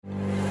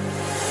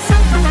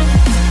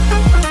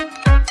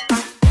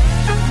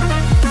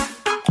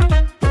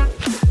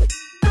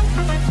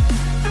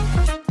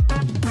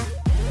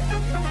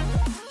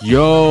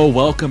Yo,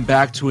 welcome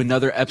back to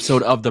another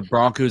episode of the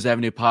Broncos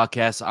Avenue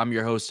podcast. I'm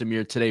your host,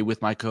 Amir, today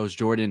with my co-host,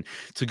 Jordan.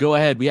 To go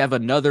ahead, we have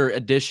another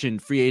edition,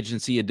 free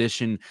agency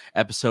edition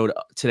episode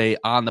today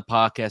on the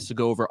podcast to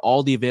go over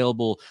all the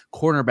available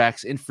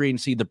cornerbacks in free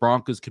agency the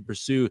Broncos could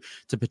pursue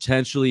to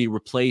potentially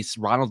replace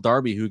Ronald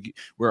Darby, who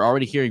we're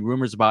already hearing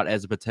rumors about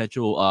as a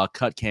potential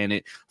cut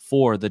candidate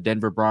for the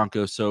Denver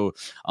Broncos. So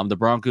the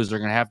Broncos are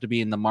going to have to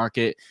be in the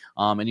market.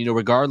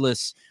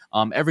 Regardless,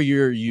 every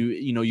year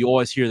you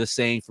always hear the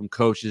saying from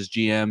coaches,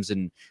 GMs,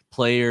 and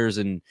players,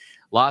 and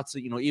lots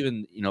of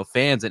even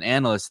fans and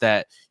analysts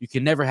that you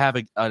can never have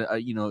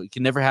you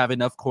can never have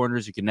enough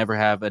corners, you can never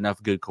have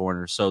enough good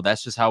corners. So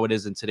that's just how it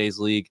is in today's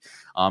league.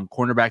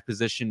 Cornerback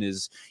position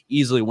is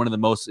easily one of the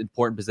most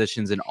important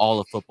positions in all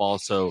of football.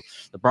 So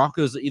the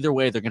Broncos, either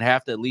way, they're going to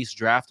have to at least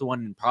draft one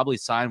and probably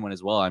sign one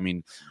as well. I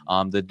mean,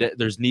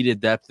 there's needed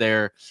depth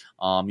there.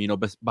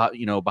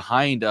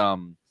 Behind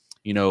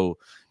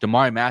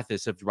Damari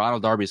Mathis, if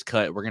Ronald Darby's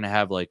cut, we're going to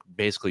have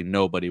basically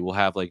nobody. We'll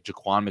have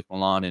Jaquan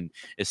McMillan, and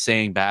is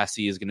saying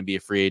Bassie is going to be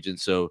a free agent.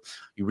 So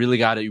you really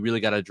got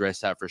to address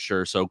that for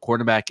sure. So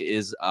cornerback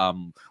is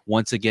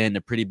once again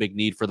a pretty big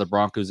need for the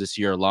Broncos this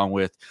year, along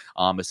with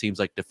it seems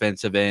like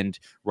defensive end,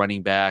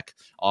 running back,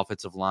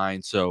 offensive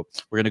line. So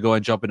we're going to go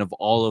and jump into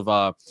all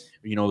of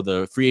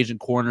the free agent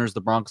corners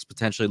the Broncos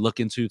potentially look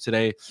into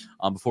today.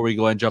 Before we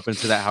go and jump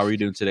into that, how are you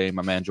doing today,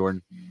 my man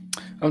Jordan?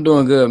 I'm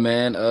doing good,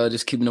 man.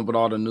 Just keeping up with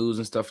all the news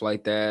and stuff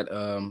like that.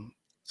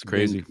 It's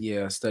crazy.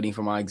 Studying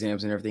for my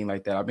exams and everything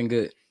like that. I've been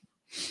good.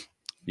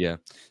 Yeah,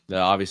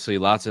 obviously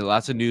lots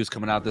of news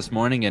coming out this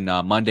morning, and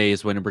Monday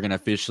is when we're going to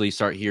officially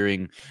start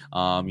hearing,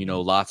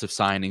 lots of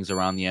signings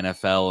around the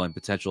NFL and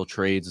potential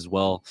trades as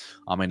well.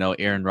 I know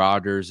Aaron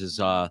Rodgers is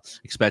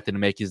expected to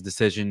make his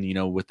decision,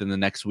 within the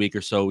next week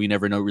or so. We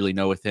never really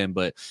know with him,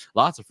 but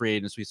lots of free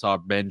agents. We saw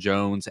Ben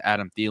Jones,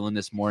 Adam Thielen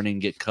this morning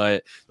get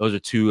cut. Those are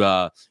two,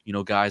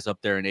 guys up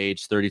there in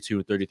age, 32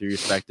 and 33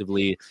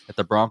 respectively, that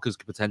the Broncos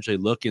could potentially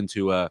look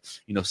into,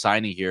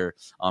 signing here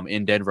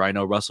in Denver. I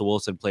know Russell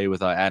Wilson played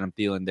with Adam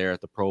Thielen there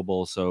at the Pro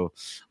Bowl, so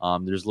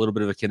there's a little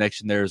bit of a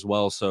connection there as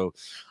well. So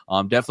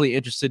definitely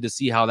interested to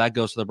see how that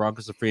goes for the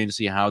Broncos of free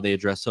agency and how they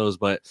address those.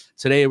 But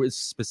today it's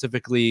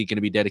specifically going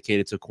to be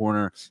dedicated to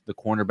the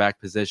cornerback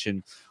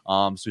position.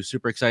 So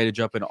super excited to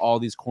jump into all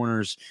these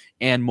corners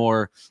and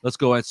more. Let's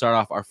go ahead and start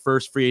off our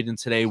first free agent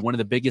today. One of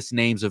the biggest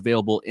names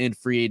available in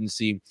free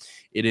agency.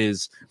 It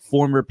is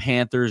former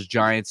Panthers,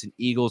 Giants, and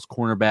Eagles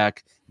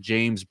cornerback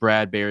James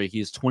Bradberry. He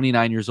is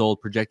 29 years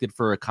old, projected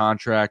for a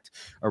contract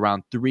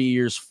around 3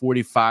 years,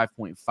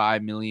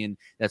 $45.5 million.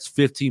 That's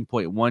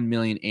 $15.1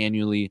 million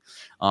annually.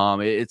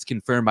 It's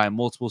confirmed by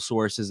multiple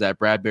sources that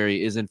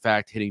Bradberry is in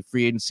fact hitting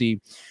free agency.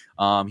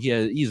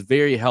 He's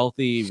very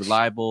healthy,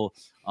 reliable.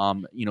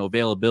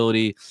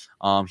 Availability.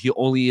 He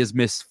only has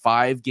missed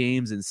 5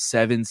 games in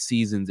 7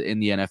 seasons in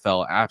the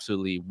NFL.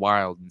 Absolutely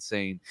wild,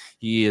 insane.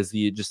 He is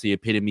just the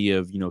epitome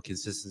of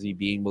consistency,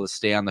 being able to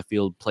stay on the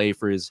field, play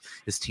for his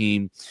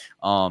team.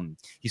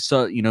 He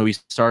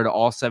started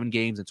all 7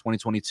 games in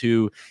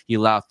 2022. He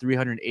allowed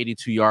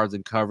 382 yards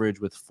in coverage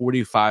with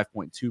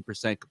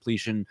 45.2%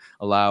 completion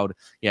allowed.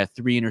 He had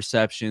 3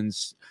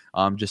 interceptions,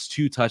 just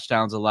 2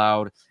 touchdowns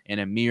allowed,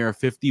 and a mere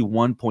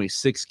 51.6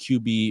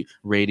 QB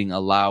rating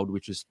allowed,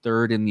 which is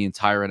 3rd in the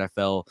entire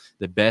NFL,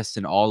 the best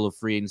in all of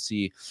free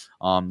agency.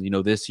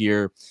 This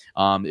year,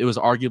 it was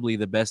arguably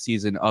the best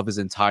season of his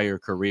entire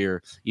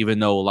career, even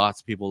though lots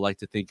of people like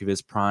to think of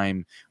his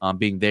prime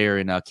being there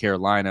in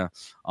Carolina.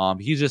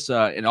 He's just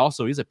and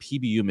also he's a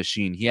PBU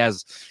machine.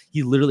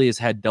 He literally has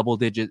had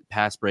double-digit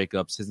pass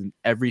breakups in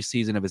every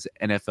season of his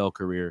NFL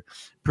career.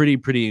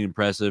 Pretty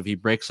impressive. He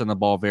breaks on the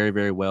ball very,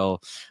 very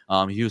well.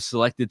 He was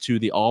selected to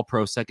the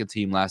All-Pro second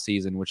team last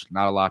season, which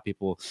not a lot of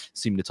people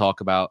seem to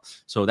talk about.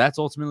 So that's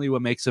ultimately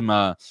what makes him,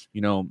 an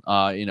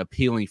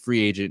appealing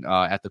free agent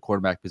at the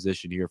quarterback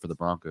position here for the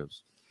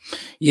Broncos.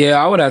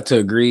 Yeah, I would have to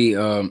agree.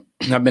 I've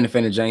been a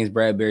fan of James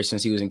Bradberry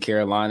since he was in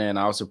Carolina, and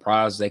I was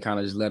surprised they kind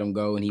of just let him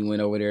go, and he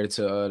went over there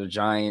to the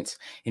Giants.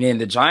 And then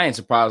the Giants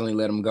surprisingly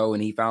let him go,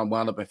 and he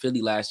wound up in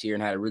Philly last year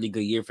and had a really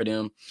good year for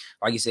them.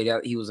 Like you said,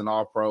 he was an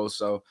All-Pro.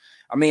 So,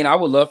 I mean, I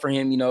would love for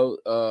him,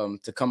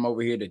 to come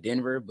over here to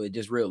Denver, but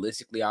just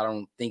realistically, I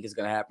don't think it's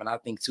going to happen. I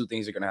think 2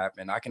 things are going to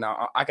happen. I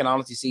can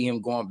honestly see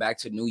him going back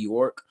to New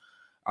York.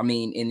 I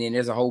mean, and then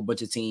there's a whole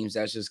bunch of teams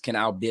that just can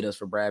outbid us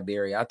for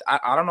Bradberry.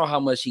 I don't know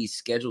how much he's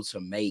scheduled to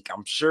make.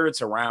 I'm sure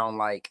it's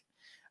around I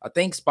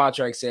think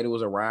Spotrac said it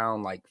was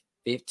around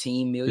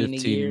 15 million a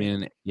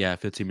year. Yeah,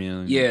 15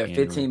 million. Yeah,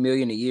 15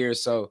 million a year.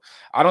 So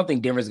I don't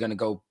think Denver's going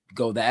to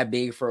go that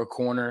big for a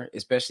corner,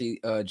 especially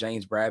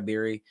James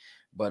Bradberry.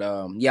 But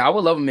I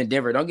would love him in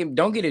Denver.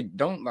 Don't get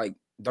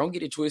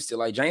it twisted.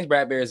 Like, James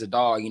Bradberry is a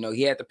dog.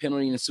 He had the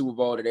penalty in the Super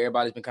Bowl that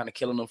everybody's been kind of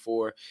killing him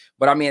for.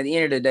 But I mean, at the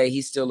end of the day,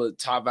 he's still a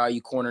top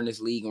value corner in this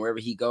league, and wherever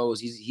he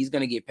goes, he's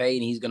going to get paid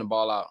and he's going to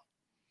ball out.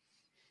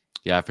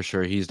 Yeah, for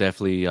sure. He's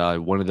definitely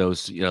one of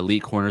those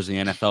elite corners in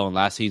the NFL. And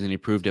last season, he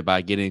proved it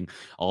by getting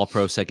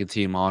All-Pro second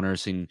team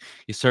honors. And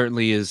he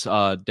certainly is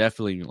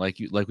definitely,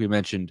 like we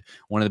mentioned,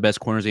 one of the best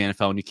corners in the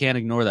NFL. And you can't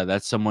ignore that.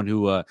 That's someone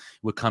who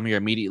would come here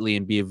immediately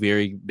and be a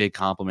very big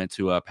compliment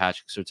to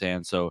Patrick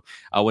Surtain. So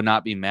I would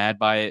not be mad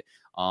by it.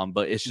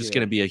 But it's just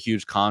going to be a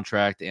huge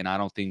contract, and I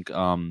don't think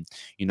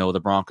the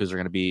Broncos are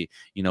going to be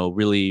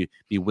really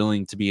be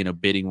willing to be in a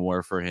bidding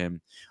war for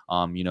him.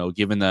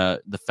 Given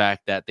the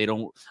fact that they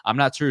don't, I'm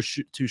not too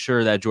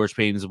sure that George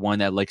Payton is one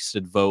that likes to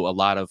devote a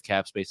lot of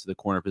cap space to the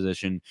corner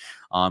position.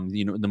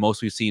 The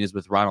most we've seen is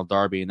with Ronald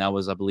Darby, and that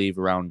was, I believe,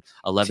 around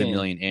 11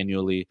 million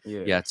annually.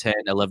 Yeah, 10,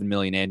 11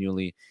 million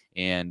annually.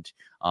 And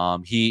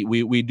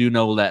we do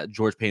know that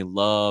George Payton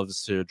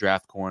loves to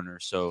draft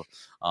corners, so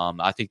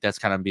I think that's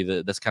kind of be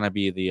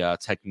the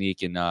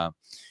technique and the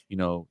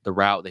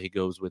route that he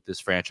goes with this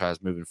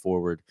franchise moving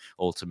forward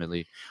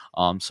ultimately.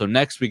 So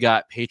next we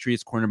got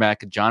Patriots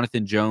cornerback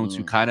Jonathan Jones,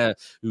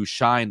 who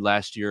shined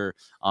last year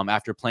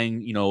after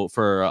playing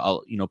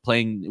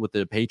playing with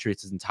the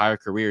Patriots his entire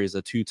career. He's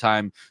a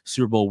two-time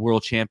Super Bowl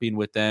world champion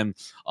with them.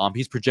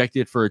 He's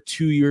projected for a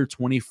 2-year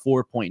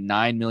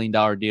 $24.9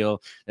 million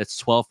deal.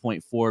 That's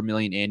 $12.4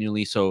 million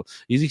annually. So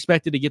he's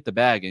expected to get the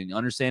bag, and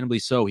understandably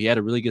so. He had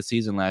a really good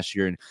season last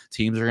year, and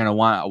teams are going to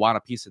want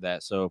a piece of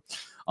that. So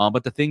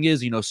but the thing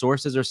is,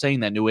 sources are saying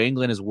that New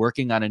England is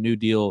working on a new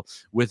deal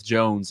with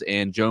Jones,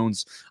 and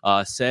Jones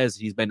says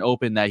he's been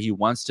open that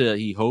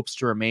he hopes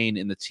to remain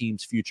in the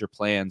team's future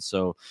plans.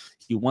 So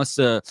he wants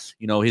to,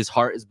 his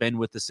heart has been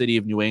with the city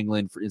of New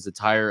England for his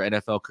entire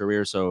NFL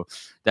career. So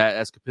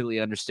that's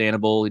completely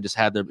understandable. He just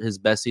had his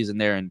best season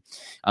there, and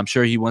I'm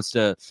sure he wants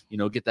to,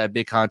 get that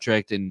big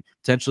contract and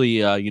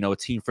potentially, a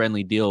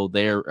team-friendly deal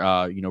there,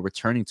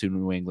 returning to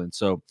New England.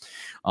 So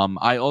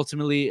I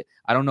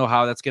don't know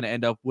how that's going to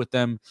end up with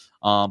them.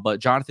 But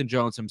Jonathan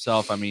Jones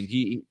himself, I mean,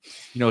 he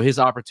his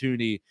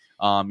opportunity,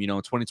 in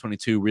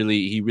 2022,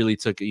 he really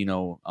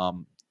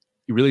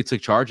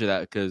took charge of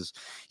that, because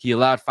he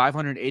allowed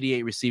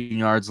 588 receiving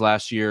yards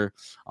last year.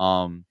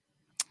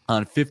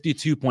 On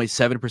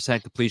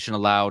 52.7% completion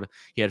allowed.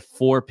 He had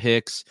 4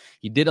 picks.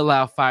 He did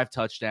allow 5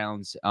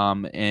 touchdowns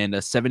and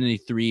a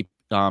 73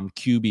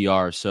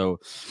 QBR. So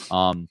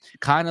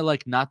kind of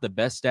like not the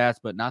best stats,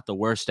 but not the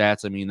worst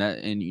stats. I mean, that,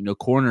 and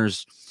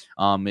corners,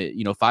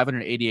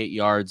 588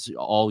 yards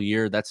all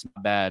year. That's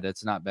not bad.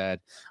 That's not bad.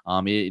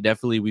 It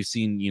definitely, we've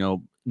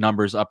seen,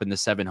 numbers up in the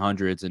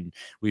 700s, and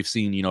we've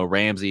seen,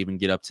 Ramsey even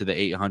get up to the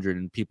 800,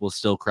 and people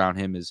still crown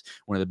him as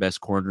one of the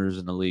best corners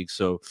in the league.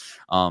 So,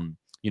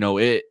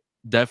 it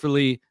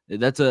definitely,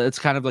 it's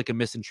kind of like a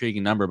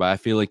misintriguing number, but I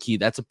feel like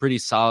that's a pretty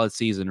solid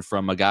season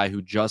from a guy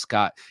who just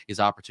got his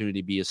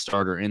opportunity to be a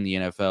starter in the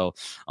NFL.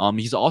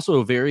 He's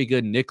also a very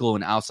good nickel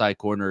and outside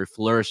corner. He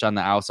flourished on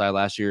the outside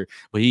last year,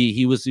 but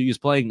he was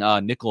playing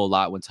nickel a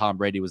lot when Tom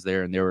Brady was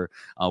there, and they were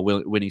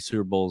winning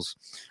Super Bowls.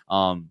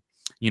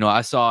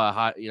 I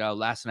saw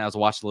last night I was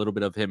watching a little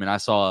bit of him, and I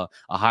saw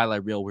a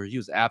highlight reel where he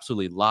was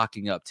absolutely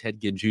locking up Ted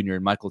Ginn Jr.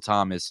 and Michael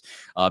Thomas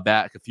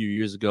back a few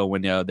years ago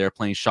when they're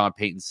playing Sean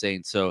Payton's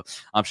Saints. So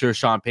I'm sure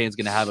Sean Payton's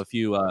going to have a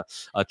few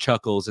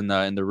chuckles in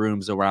the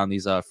rooms around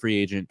these free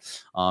agent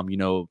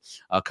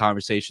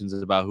conversations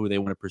about who they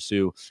want to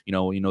pursue.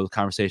 The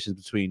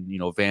conversations between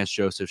Vance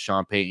Joseph,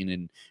 Sean Payton,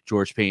 and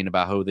George Payton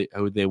about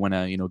who they want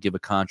to give a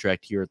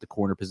contract here at the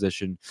corner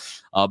position.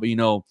 But in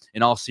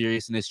all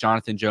seriousness,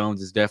 Jonathan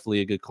Jones is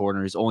definitely a good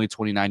corner. He's only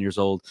 29 years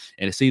old,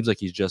 and it seems like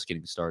he's just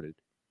getting started.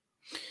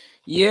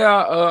 Yeah,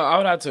 I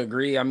would have to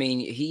agree. I mean,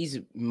 he's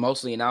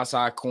mostly an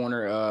outside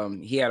corner.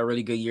 He had a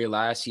really good year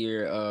last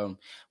year.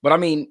 But I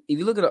mean, if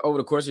you look at over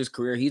the course of his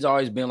career, he's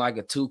always been like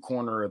a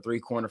 2-corner or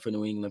 3-corner for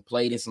New England.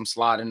 Played in some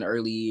slot in the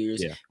early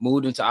years,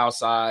 moved into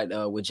outside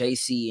with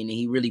JC, and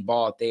he really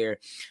balled there.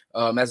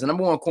 As the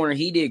number 1 corner,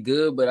 he did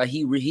good, but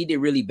he did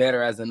really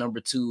better as the number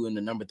 2 and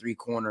the number 3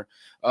 corner.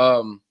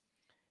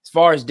 As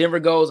far as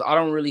Denver goes, I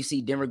don't really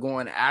see Denver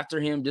going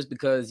after him, just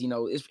because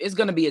it's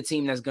going to be a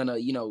team that's going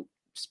to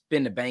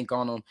spend the bank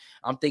on him.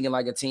 I'm thinking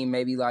like a team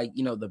maybe like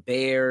the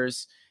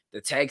Bears, the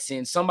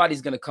Texans.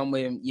 Somebody's going to come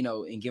with him,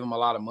 and give him a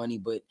lot of money.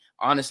 But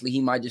honestly,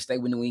 he might just stay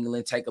with New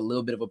England, take a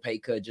little bit of a pay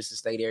cut just to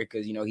stay there,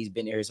 because he's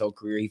been there his whole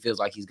career. He feels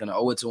like he's going to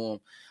owe it to him.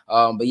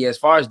 But yeah, as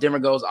far as Denver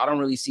goes, I don't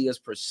really see us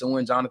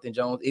pursuing Jonathan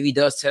Jones. If he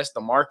does test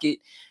the market,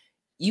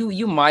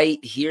 you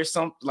might hear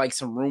some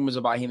rumors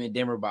about him in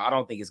Denver, but I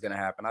don't think it's going to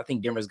happen. I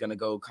think Denver's going to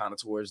go kind of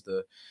towards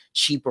the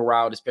cheaper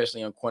route,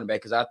 especially on cornerback,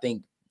 because I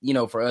think,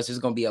 for us, it's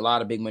going to be a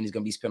lot of big money is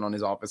going to be spent on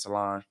his offensive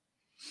line.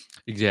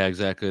 Yeah,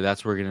 exactly.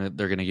 That's where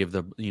they're gonna give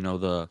the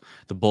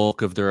the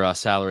bulk of their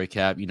salary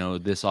cap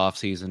this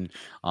offseason.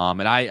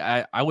 And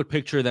I would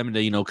picture them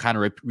to kind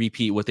of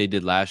repeat what they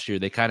did last year.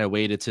 They kind of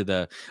waited to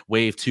the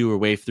wave 2 or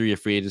wave 3 of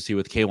free agency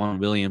with K'Wan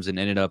Williams and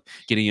ended up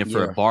getting him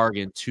for a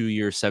bargain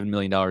 2-year $7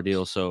 million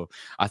deal. So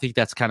I think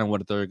that's kind of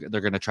what they're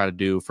gonna try to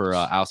do for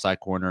outside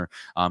corner.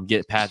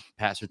 Get Pat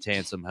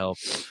Surtain some help.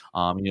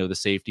 The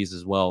safeties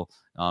as well.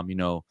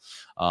 One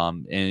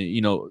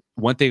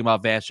thing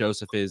about Vance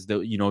Joseph is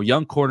that,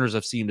 young corners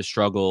have seemed to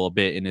struggle a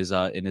bit in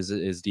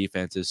his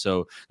defenses.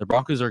 So the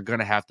Broncos are going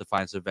to have to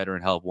find some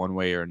veteran help one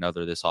way or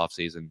another this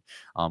offseason,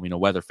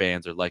 whether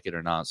fans are like it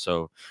or not.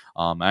 So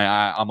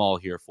I'm all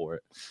here for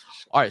it.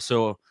 All right.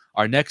 So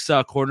our next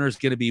corner is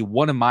going to be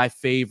one of my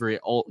favorite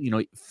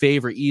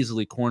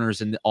easily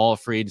corners in all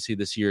free agency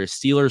this year.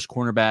 Steelers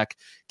cornerback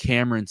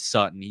Cameron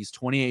Sutton. He's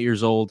 28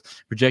 years old,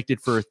 projected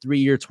for a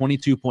 3-year,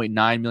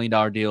 $22.9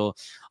 million deal.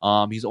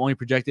 He's only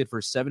projected for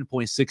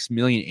 $7.6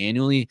 million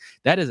annually.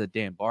 That is a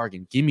damn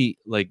bargain. Give me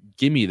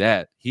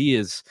that. He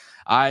is.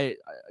 I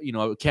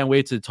can't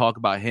wait to talk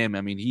about him.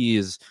 I mean, he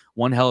is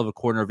one hell of a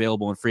corner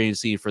available in free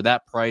agency. For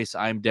that price,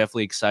 I'm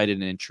definitely excited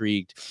and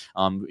intrigued.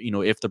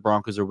 If the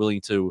Broncos are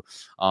willing to,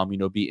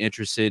 be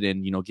interested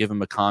and, give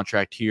him a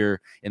contract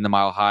here in the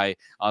Mile High.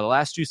 The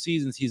last 2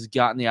 seasons, he's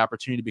gotten the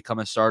opportunity to become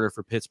a starter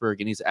for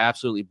Pittsburgh, and he's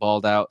absolutely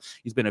balled out.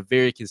 He's been a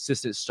very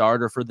consistent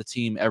starter for the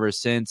team ever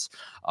since.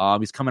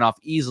 He's coming off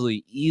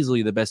easily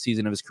the best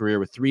season of his career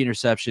with 3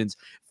 interceptions,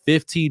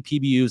 15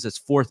 PBUs. That's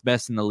 4th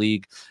best in the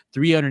league,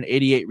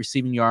 388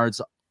 receiving yards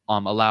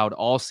allowed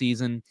all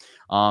season,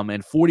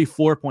 and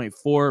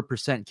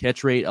 44.4%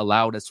 catch rate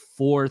allowed as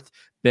 4th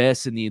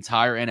best in the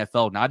entire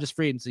NFL, not just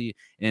free agency,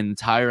 in the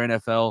entire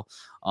NFL.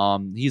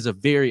 He's a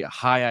very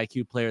high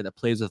IQ player that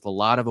plays with a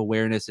lot of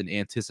awareness and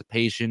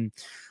anticipation.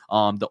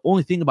 The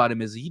only thing about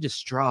him is he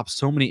just drops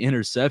so many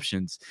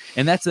interceptions,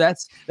 and that's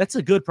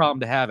a good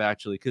problem to have,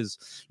 actually,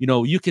 because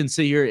you can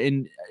sit here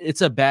and it's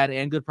a bad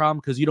and good problem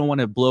because you don't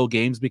want to blow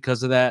games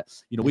because of that.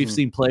 We've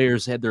seen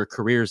players had their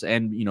careers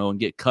end, and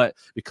get cut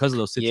because of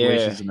those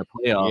situations in the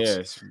playoffs.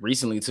 Yes,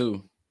 recently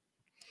too.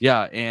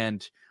 Yeah,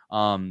 and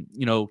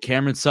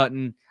Cameron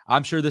Sutton,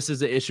 I'm sure this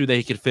is an issue that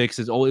he could fix.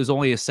 It was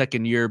only his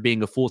 2nd year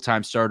being a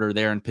full-time starter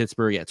there in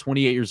Pittsburgh at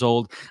 28 years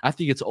old. I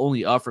think it's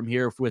only up from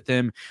here with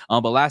him.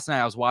 But last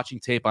night I was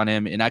watching tape on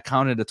him, and I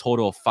counted a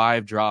total of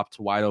 5 dropped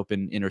wide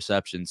open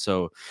interceptions.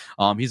 So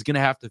he's going to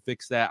have to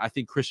fix that. I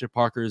think Christian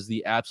Parker is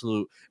the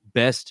absolute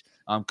best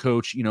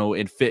coach,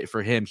 and fit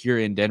for him here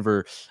in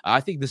Denver.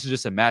 I think this is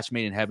just a match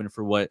made in heaven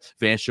for what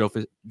Vance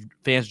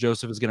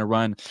Joseph is going to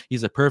run.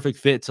 He's a perfect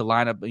fit to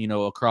line up,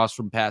 across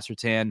from Pat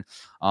Surtain.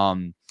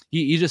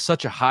 He's just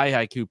such a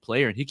high IQ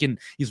player, and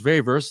he's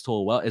very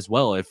versatile as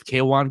well. If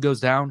K1 goes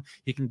down,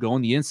 he can go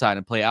on the inside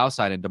and play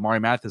outside, and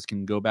Damari Mathis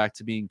can go back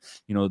to being,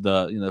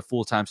 the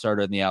full-time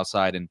starter on the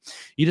outside. And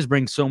he just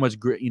brings so much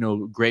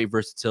great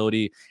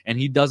versatility, and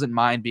he doesn't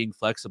mind being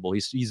flexible.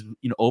 He's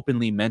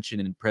openly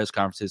mentioned in press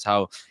conferences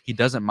how he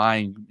doesn't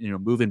mind,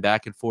 moving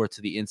back and forth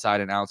to the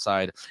inside and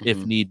outside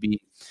if need be.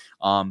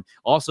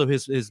 Also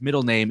his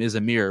middle name is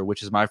Amir,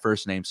 which is my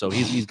first name. So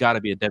he's got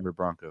to be a Denver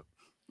Bronco.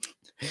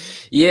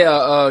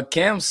 Yeah,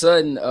 Cam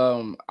Sutton,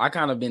 I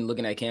kind of been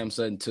looking at Cam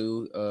Sutton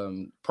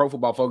too. Pro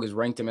Football Focus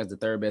ranked him as the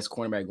 3rd best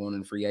cornerback going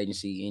in free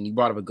agency, and he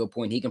brought up a good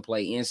point. He can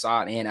play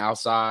inside and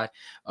outside,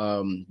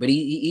 but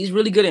he's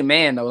really good at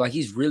man, though. Like,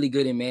 he's really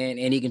good at man,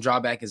 and he can draw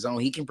back his own.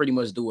 He can pretty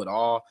much do it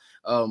all.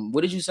 What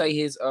did you say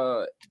his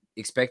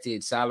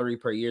expected salary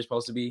per year is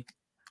supposed to be?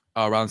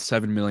 Around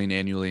 $7 million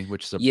annually,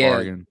 which is a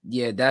bargain.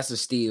 Yeah, that's a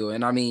steal.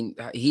 And I mean,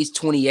 he's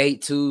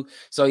 28 too.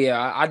 So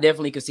yeah, I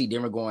definitely could see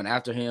Denver going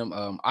after him.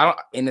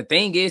 And the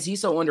thing is,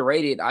 he's so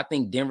underrated. I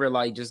think Denver,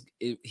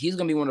 he's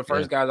gonna be one of the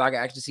first guys I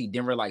can actually see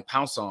Denver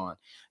pounce on.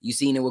 You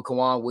seen it with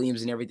Kawan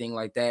Williams and everything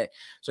like that.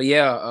 So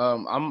yeah,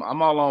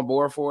 I'm all on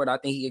board for it. I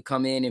think he could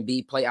come in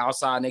and play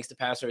outside next to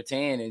Pat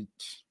Surtain and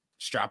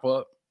strap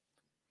up.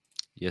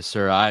 Yes,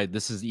 sir.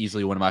 This is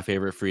easily one of my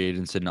favorite free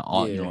agents in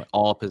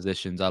all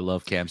positions. I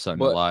love Cam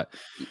Sutton a lot.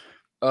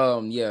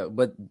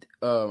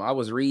 I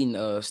was reading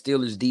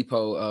Steelers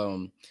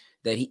Depot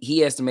that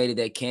he estimated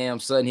that Cam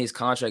Sutton, his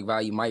contract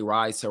value might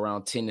rise to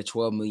around 10 to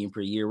 12 million per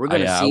year. We're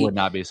gonna see. I would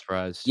not be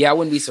surprised. Yeah, I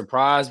wouldn't be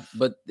surprised,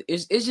 but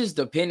it's just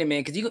dependent,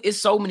 man. Because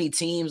it's so many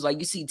teams. Like,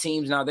 you see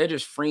teams now, they're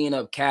just freeing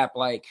up cap.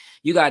 Like,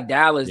 you got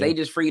Dallas, they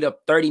just freed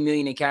up $30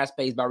 million in cap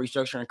space by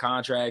restructuring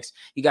contracts.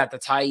 You got the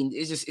Titans.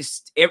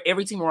 It's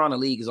every team around the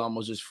league is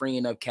almost just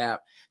freeing up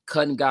cap,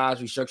 cutting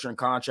guys, restructuring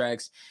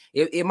contracts.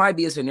 It might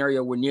be a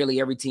scenario where nearly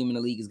every team in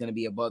the league is going to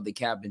be above the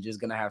cap and just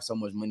going to have so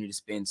much money to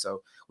spend.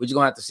 So we're just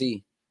going to have to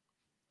see.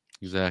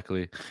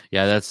 Exactly.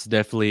 Yeah, that's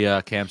definitely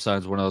Cam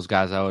Sutton's one of those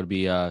guys I would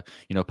be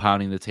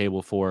pounding the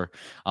table for.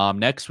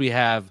 Next we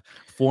have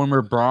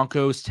former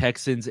Broncos,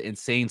 Texans, and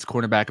Saints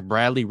cornerback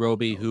Bradley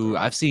Roby, who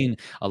I've seen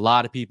a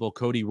lot of people,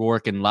 Cody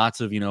Rourke and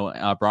lots of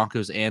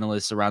Broncos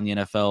analysts around the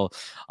NFL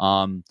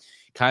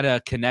kind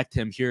of connect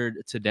him here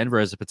to Denver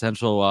as a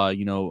potential,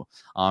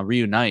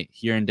 reunite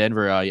here in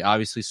Denver.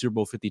 Obviously Super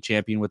Bowl 50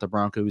 champion with the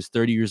Broncos,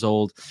 30 years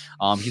old.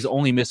 He's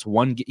only missed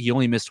one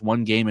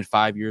game in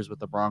 5 years with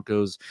the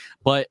Broncos,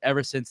 but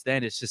ever since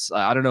then, it's just,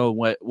 I don't know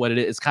what it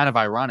is. It's kind of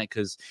ironic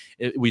because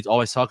we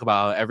always talk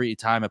about every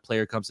time a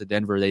player comes to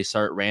Denver, they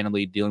start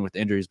randomly dealing with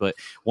injuries. But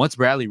once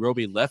Bradley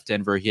Roby left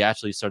Denver, he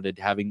actually started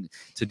having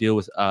to deal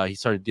with,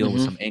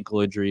 with some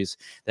ankle injuries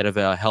that have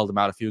held him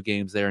out a few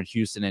games there in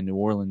Houston and New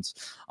Orleans.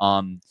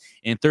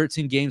 In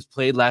 13 games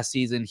played last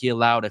season, he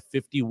allowed a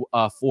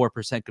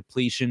 54%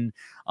 completion,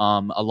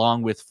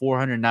 along with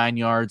 409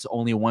 yards,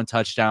 only one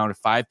touchdown,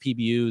 5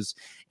 PBUs,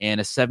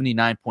 and a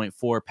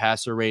 79.4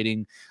 passer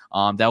rating.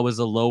 That was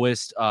the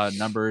lowest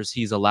numbers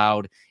he's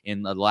allowed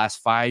in the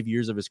last 5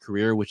 years of his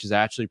career, which is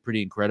actually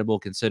pretty incredible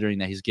considering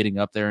that he's getting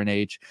up there in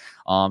age.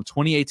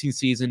 2018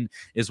 season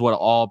is what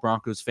all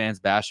Broncos fans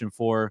bash him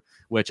for,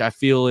 which I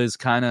feel is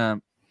kind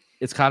of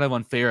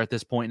unfair at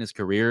this point in his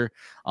career.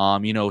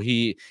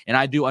 And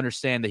I do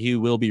understand that he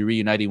will be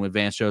reuniting with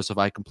Vance Joseph.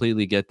 I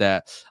completely get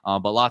that.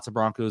 But lots of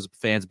Broncos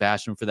fans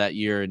bashed him for that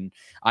year, and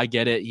I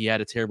get it. He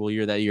had a terrible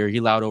year that year. He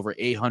allowed over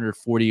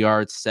 840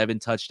 yards, 7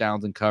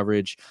 touchdowns in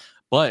coverage.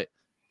 But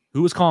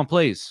who was calling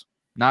plays?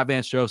 Not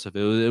Vance Joseph.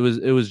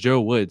 It was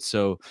Joe Woods.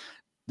 So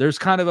there's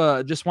kind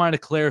of just wanted to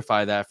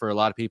clarify that for a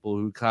lot of people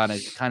who kind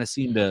of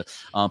seem to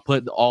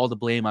put all the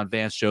blame on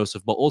Vance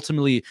Joseph. But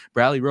ultimately,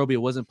 Bradley Roby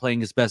wasn't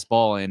playing his best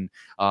ball, and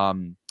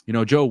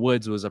Joe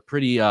Woods was a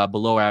pretty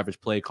below average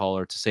play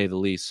caller, to say the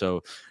least.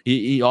 So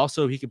he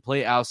could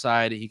play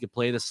outside. He could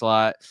play the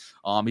slot.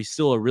 He's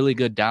still a really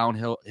good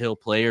downhill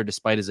player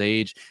despite his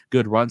age.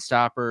 Good run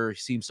stopper. He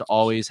seems to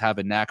always have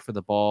a knack for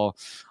the ball.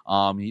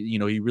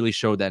 He really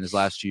showed that in his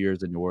last 2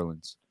 years in New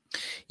Orleans.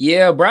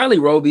 Yeah, Bradley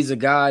Roby's a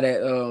guy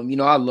that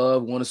I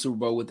love, won a Super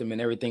Bowl with him and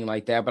everything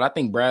like that. But I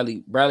think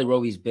Bradley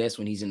Roby's best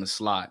when he's in the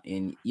slot.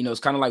 And it's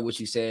kind of like what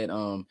you said,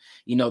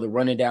 the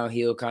running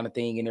downhill kind of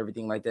thing and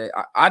everything like that.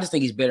 I just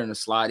think he's better in the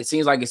slot. It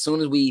seems like as soon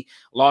as we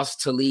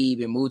lost Talib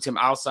and moved him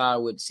outside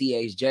with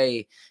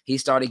CHJ, he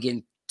started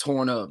getting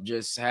torn up.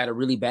 Just had a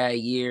really bad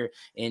year,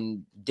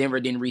 and Denver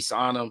didn't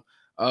re-sign him.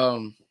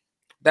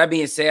 That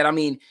being said,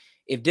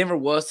 if Denver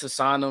was to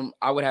sign him,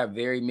 I would have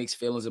very mixed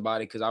feelings about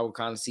it, because I would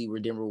kind of see where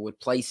Denver would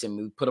place him.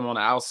 We put him on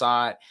the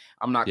outside.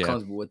 I'm not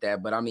comfortable with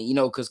that. But,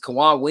 because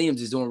Kawhi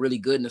Williams is doing really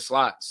good in the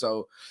slot.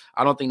 So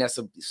I don't think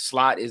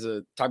slot is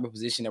a type of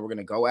position that we're going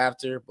to go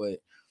after. But,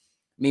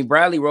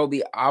 Bradley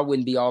Roby, I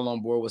wouldn't be all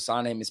on board with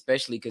signing him,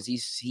 especially because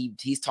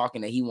he's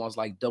talking that he wants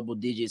like double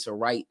digits or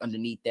right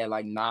underneath that,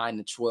 like 9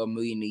 to 12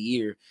 million a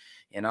year.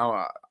 And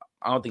I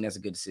don't think that's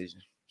a good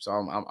decision. So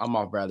I'm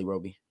off Bradley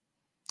Roby.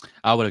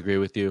 I would agree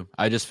with you.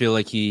 I just feel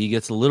like he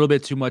gets a little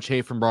bit too much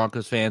hate from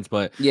Broncos fans,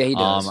 but yeah, he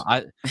does.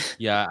 But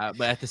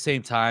at the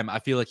same time, I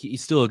feel like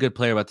he's still a good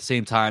player. But at the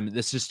same time,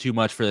 this is just too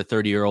much for the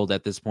 30-year-old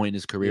at this point in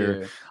his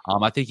career. Yeah.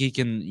 I think he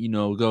can,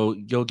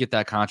 go get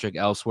that contract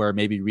elsewhere,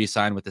 maybe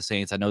re-sign with the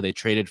Saints. I know they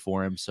traded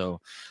for him, so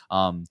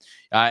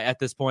at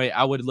this point,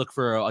 I would look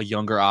for a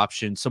younger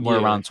option, somewhere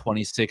around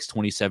 26,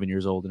 27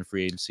 years old in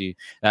free agency.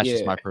 That's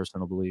just my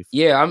personal belief.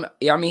 Yeah,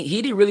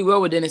 he did really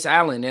well with Dennis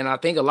Allen, and I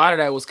think a lot of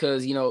that was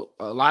because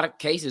a lot of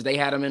cases they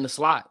had him in the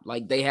slot,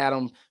 like they had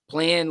him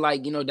playing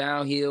like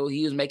downhill.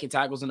 He was making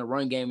tackles in the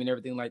run game and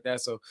everything like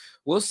that. So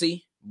we'll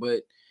see.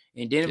 But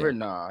in Denver,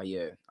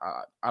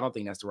 I don't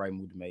think that's the right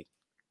move to make.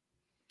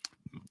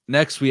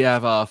 Next, we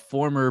have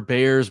former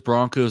Bears,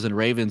 Broncos, and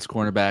Ravens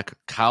cornerback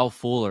Kyle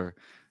Fuller.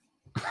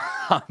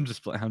 I'm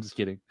just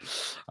kidding.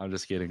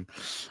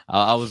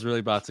 I was really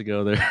about to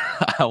go there.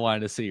 I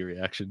wanted to see your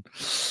reaction.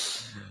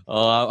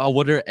 I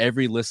wonder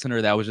every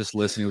listener that was just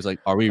listening was like,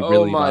 "Are we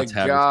really about to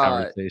have this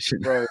conversation?"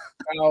 Bro,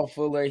 Kyle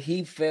Fuller,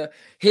 he fell.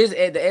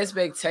 The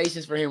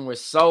expectations for him were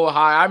so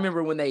high. I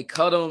remember when they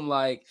cut him,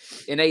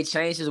 and they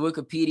changed his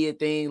Wikipedia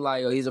thing,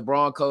 he's a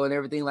Bronco and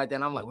everything like that.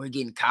 And I'm like, we're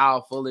getting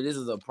Kyle Fuller. This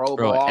is a Pro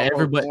Bowl.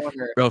 Everybody,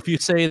 bro.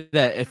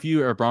 If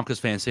you are a Broncos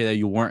fan, say that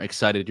you weren't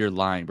excited, you're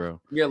lying,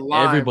 bro. You're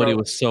lying. Everybody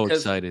was so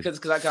excited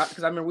because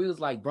I remember we was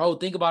like, bro,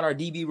 think about our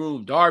DB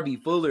room: Darby,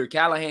 Fuller,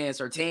 Callahan,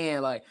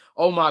 Surtain.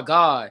 Oh my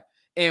God.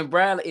 And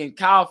Bradley and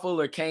Kyle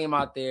Fuller came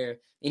out there,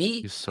 and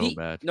he's so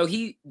bad. No,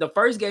 the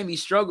first game he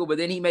struggled, but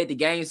then he made the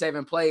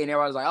game-saving play, and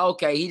everybody was like,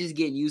 okay, he's just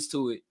getting used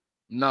to it.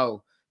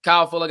 No,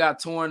 Kyle Fuller got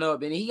torn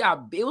up, and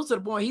it was to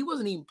the point he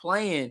wasn't even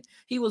playing.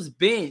 He was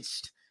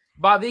benched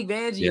by Vic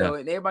Fangio,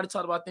 and everybody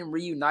talked about them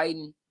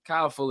reuniting.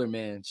 Kyle Fuller,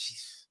 man,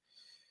 jeez.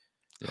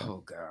 Yeah.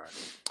 Oh God.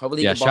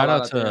 Hopefully, he can ball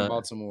out there in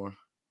Baltimore.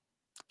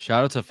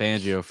 Shout out to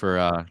Fangio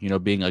for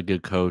being a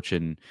good coach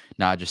and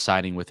not just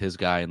siding with his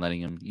guy and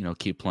letting him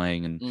keep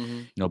playing, and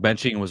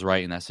benching was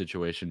right in that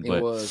situation. But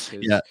it was,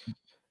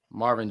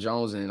 Marvin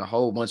Jones and a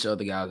whole bunch of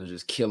other guys were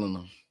just killing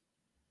them.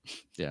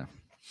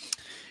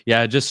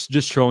 Yeah,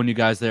 just trolling you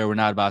guys there. We're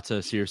not about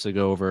to seriously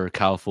go over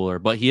Kyle Fuller,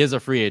 but he is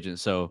a free agent,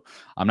 so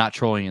I'm not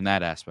trolling in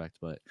that aspect.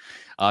 But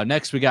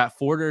next, we got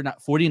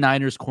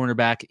 49ers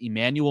cornerback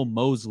Emmanuel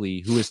Mosley,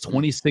 who is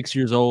 26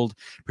 years old,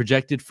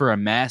 projected for a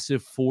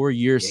massive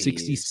 4-year,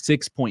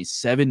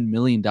 $66.7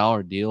 million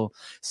deal,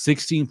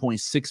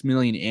 $16.6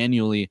 million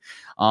annually.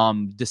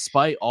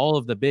 Despite all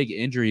of the big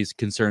injuries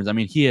concerns,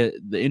 the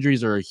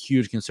injuries are a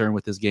huge concern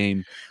with this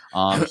game.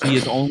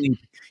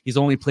 He's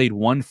only played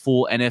one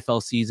full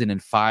NFL season in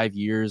 5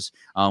 years,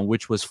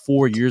 which was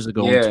 4 years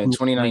ago. In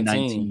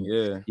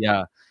 2019.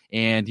 Yeah.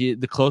 And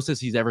the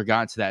closest he's ever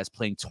gotten to that is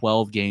playing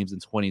 12 games in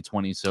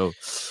 2020. So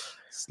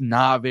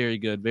not very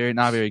good.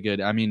 Not very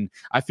good. I mean,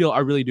 I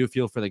really do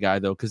feel for the guy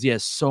though, because he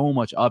has so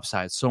much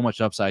upside.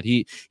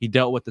 He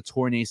dealt with the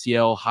torn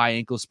ACL, high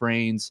ankle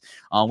sprains.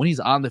 When he's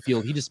on the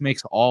field, he just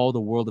makes all the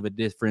world of a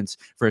difference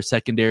for a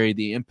secondary.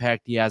 The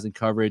impact he has in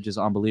coverage is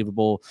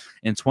unbelievable.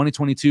 In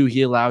 2022,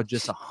 he allowed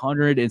just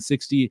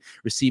 160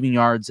 receiving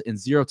yards and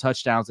 0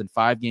 touchdowns in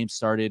 5 games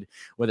started,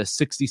 with a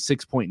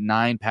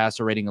 66.9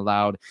 passer rating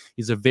allowed.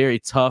 He's a very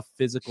tough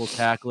physical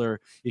tackler.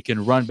 He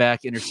can run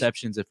back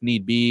interceptions if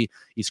need be.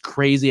 He's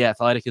crazy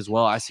athletic as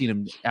well. I've seen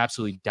him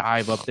absolutely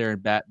dive up there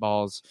and bat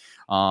balls.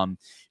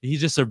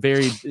 He's just a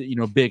very,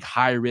 big,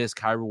 high risk,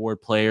 high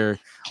reward player.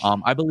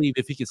 I believe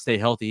if he can stay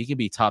healthy, he can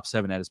be top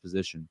 7 at his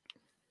position.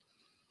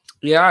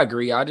 Yeah, I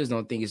agree. I just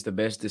don't think it's the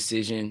best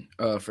decision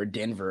for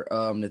Denver.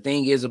 The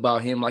thing is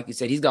about him, like you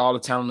said, he's got all the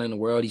talent in the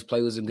world. He's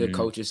played with some good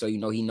coaches, so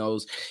he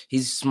knows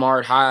he's a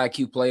smart, high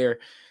IQ player.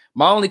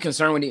 My only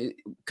concern with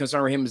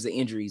him is the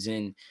injuries,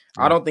 and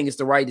I don't think it's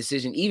the right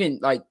decision. Even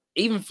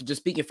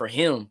just speaking for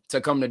him to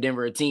come to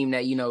Denver, a team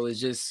that is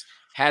just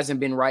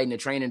hasn't been right in the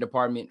training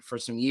department for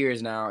some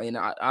years now. And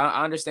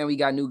I understand we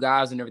got new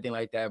guys and everything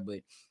like that, but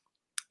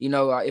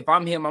if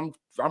I'm him, I'm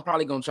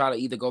probably gonna try to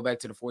either go back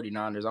to the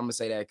 49ers. I'm gonna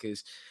say that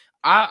because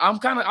I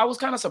was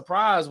kind of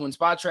surprised when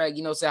Spot Track,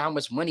 said how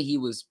much money he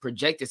was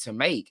projected to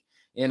make.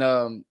 And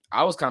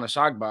I was kind of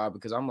shocked by it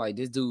because I'm like,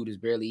 this dude has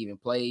barely even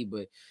played.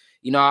 But,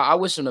 I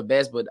wish him the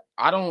best, but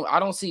I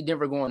don't see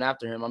Denver going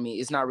after him. I mean,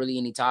 it's not really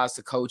any ties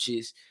to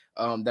coaches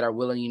that are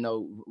willing,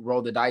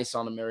 roll the dice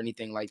on him or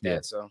anything like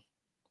that. So,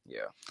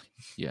 yeah.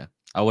 Yeah.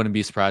 I wouldn't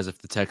be surprised if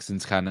the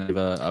Texans kind of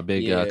a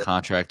big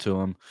contract to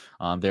him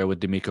there with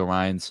DeMeco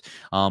Ryans.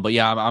 But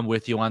yeah, I'm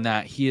with you on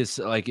that. He is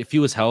like, if he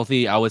was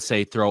healthy, I would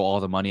say throw all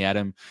the money at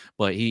him,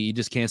 but he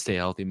just can't stay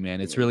healthy,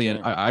 man. It's really,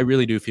 I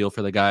really do feel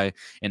for the guy.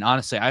 And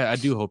honestly, I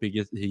do hope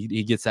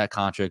he gets that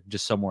contract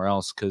just somewhere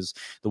else, because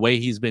the way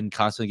he's been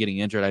constantly getting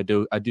injured, I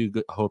do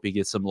hope he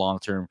gets some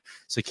long-term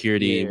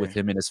security with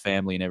him and his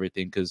family and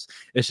everything, because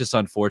it's just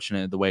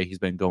unfortunate the way he's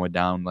been going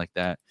down like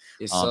that.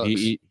 It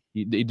sucks.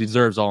 He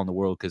deserves all in the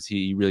world, because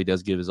he really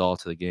does give his all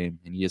to the game,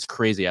 and he has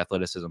crazy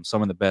athleticism,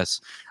 some of the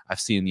best I've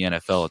seen in the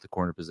NFL at the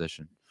corner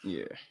position.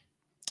 Yeah.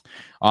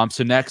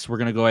 So next we're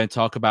going to go ahead and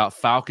talk about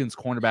Falcons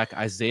cornerback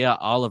Isaiah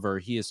Oliver.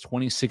 He is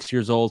 26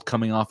 years old,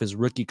 coming off his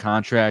rookie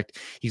contract.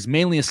 He's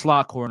mainly a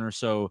slot corner,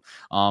 so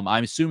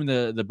I'm assuming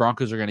the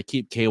Broncos are going to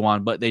keep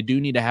K1, but they do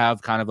need to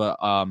have kind of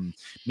a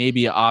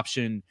maybe an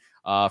option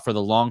for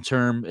the long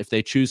term if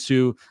they choose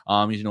to.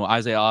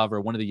 Isaiah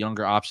Oliver, one of the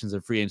younger options in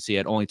free agency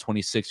at only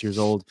 26 years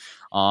old.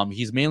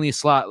 He's mainly a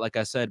slot, like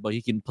I said, but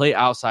he can play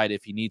outside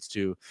if he needs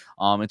to.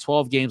 In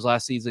 12 games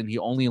last season, he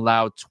only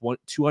allowed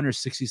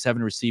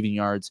 267 receiving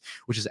yards,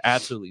 which is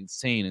absolutely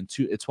insane. In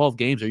 12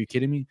 games, are you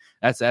kidding me?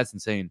 That's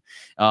insane.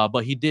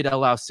 But he did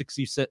allow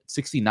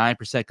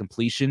 69%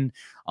 completion.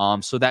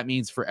 So that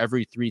means for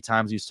every 3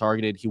 times he was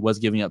targeted, he was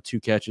giving up 2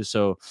 catches.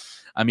 So,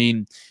 I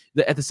mean,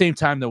 at the same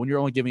time, though, when you're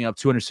only giving up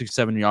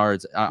 267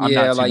 yards, I'm not too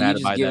mad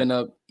about that.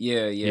 Up.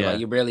 Like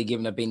you're barely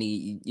giving up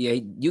any. Yeah,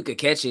 you could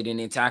catch it and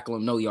then tackle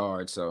him no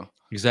yards. So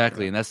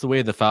exactly, and that's the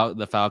way the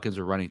Falcons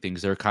are running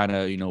things. They're kind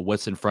of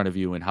what's in front of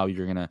you and how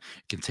you're gonna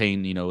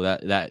contain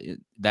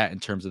that in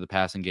terms of the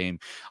passing game.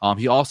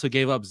 He also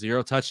gave up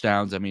 0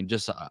 touchdowns. I mean,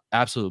 just an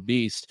absolute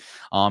beast.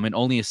 And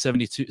only a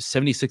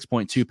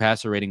 76.2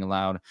 passer rating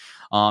allowed.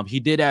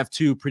 He did have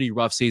 2 pretty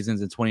rough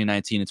seasons in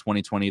 2019 and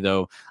 2020,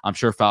 though. I'm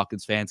sure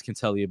Falcons fans can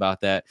tell you about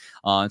that.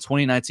 In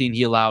 2019,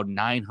 he allowed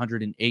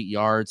 908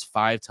 yards,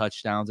 5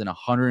 touchdowns, and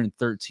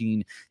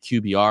 113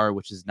 QBR,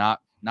 which is not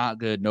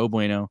good, no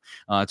bueno.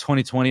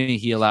 2020,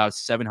 he allowed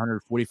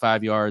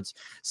 745 yards,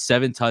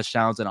 7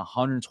 touchdowns, and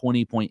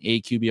 120.8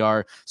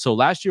 QBR. So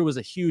last year was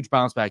a huge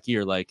bounce back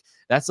year. Like,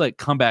 that's like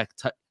comeback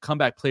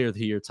player of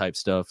the year type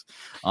stuff.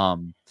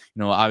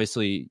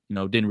 Obviously,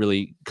 didn't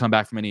really come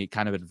back from any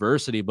kind of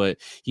adversity, but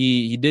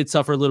he did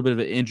suffer a little bit of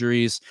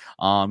injuries.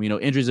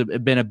 Injuries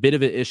have been a bit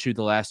of an issue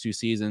the last 2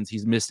 seasons.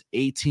 He's missed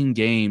 18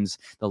 games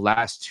the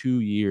last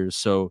 2 years.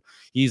 So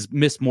he's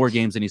missed more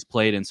games than he's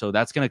played. And so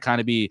that's going to kind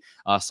of be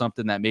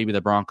something that maybe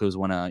the Broncos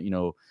want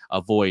to,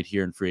 avoid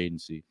here in free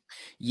agency.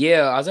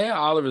 Yeah, Isaiah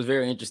Oliver is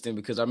very interesting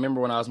because I remember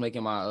when I was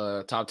making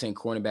my top 10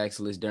 cornerbacks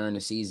list during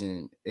the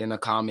season, in the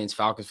comments,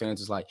 Falcons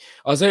fans was like,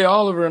 Isaiah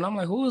Oliver. And I'm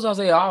like, who is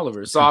Isaiah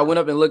Oliver? So I went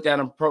up and looked at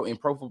him. Pro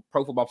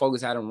Football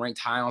Focus had him ranked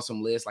high on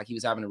some lists, like he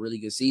was having a really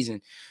good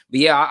season.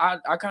 But yeah,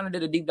 I kind of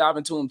did a deep dive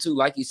into him too.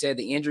 Like you said,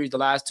 the injuries the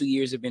last 2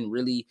 years have been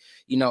really,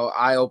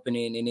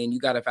 eye-opening. And then you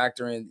got to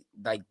factor in,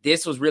 like,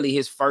 this was really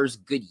his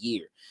first good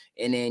year.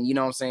 And then, you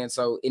know what I'm saying?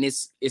 So, and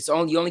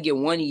you only get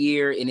 1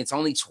 year and it's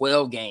only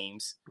 12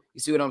 games. You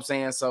see what I'm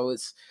saying? So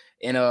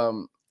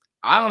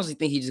I honestly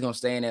think he's just going to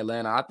stay in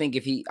Atlanta. I think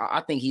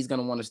he's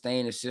going to want to stay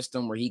in a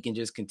system where he can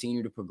just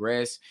continue to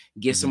progress,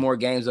 get some more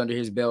games under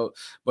his belt.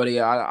 But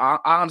yeah, I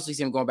honestly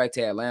see him going back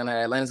to Atlanta.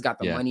 Atlanta's got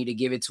the money to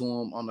give it to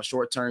him on a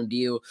short-term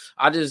deal.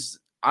 I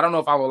don't know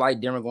if I would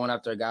like Denver going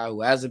after a guy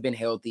who hasn't been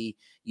healthy.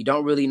 You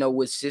don't really know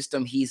what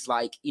system he's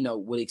like,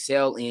 would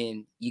excel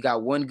in. You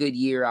got 1 good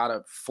year out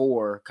of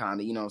 4, kind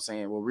of, you know what I'm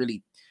saying? Well,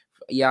 really,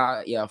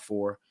 Yeah,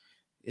 4.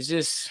 It's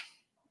just,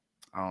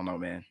 I don't know,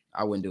 man.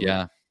 I wouldn't do it.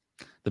 Yeah.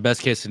 The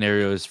best case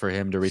scenario is for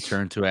him to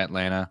return to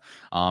Atlanta.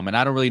 And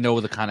I don't really know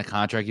what the kind of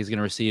contract he's going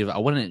to receive. I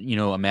wouldn't,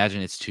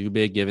 imagine it's too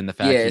big given the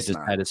fact Yeah, he it's just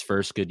not. had his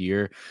first good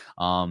year.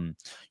 Would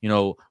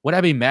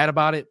I be mad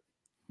about it?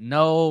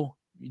 No,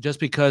 just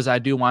because I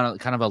do want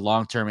kind of a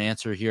long-term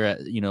answer here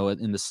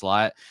in the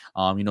slot.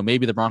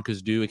 Maybe the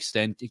Broncos do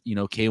extend,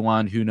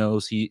 K1, who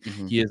knows? He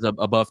is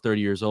above 30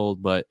 years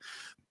old, but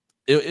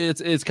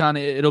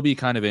it'll be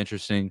kind of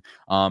interesting.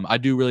 I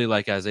do really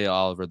like Isaiah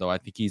Oliver though. I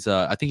think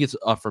it's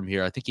up from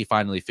here. I think he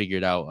finally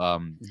figured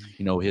out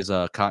his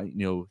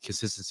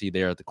consistency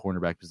there at the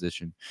cornerback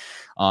position.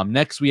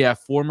 Next we have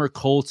former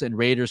Colts and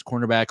Raiders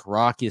cornerback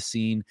Rock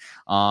Ya-Sin.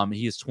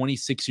 He is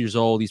 26 years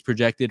old. He's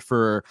projected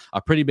for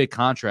a pretty big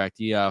contract.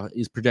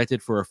 He's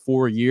projected for a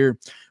 4-year,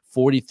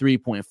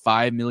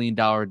 $43.5 million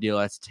deal.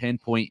 That's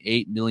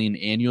 $10.8 million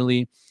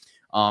annually.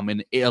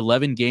 In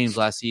 11 games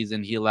last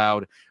season, he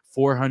allowed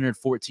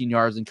 414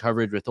 yards in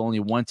coverage with only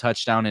 1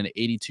 touchdown and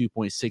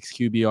 82.6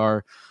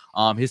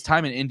 QBR. His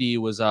time in Indy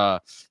was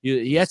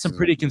he had some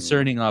pretty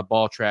concerning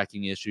ball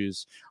tracking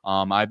issues.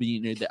 I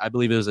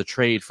believe it was a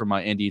trade from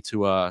Indy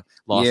to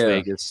Las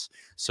Vegas.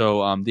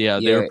 So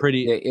they were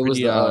pretty. It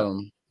was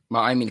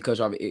I mean to cut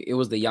you off. It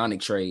was the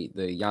Yannick trade,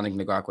 the Yannick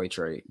Ngakoue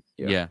trade.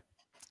 Yeah.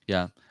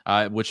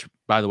 Which,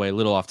 by the way, a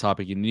little off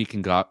topic, Unique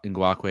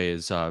Ngakoue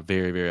is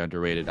very, very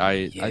underrated.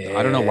 I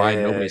don't know why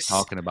nobody's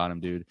talking about him,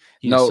 dude.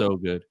 He's so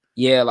good.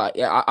 Yeah,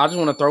 I just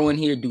want to throw in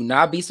here, do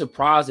not be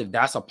surprised if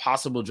that's a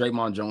possible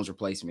Draymond Jones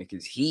replacement,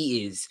 because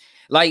he is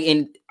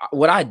and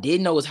what I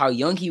did know is how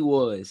young he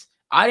was.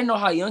 I didn't know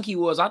how young he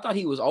was. I thought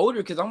he was older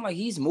because I'm like,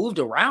 he's moved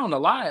around a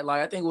lot.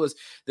 Like, I think it was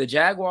the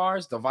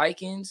Jaguars, the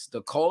Vikings,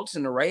 the Colts,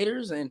 and the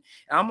Raiders. And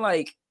I'm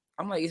like,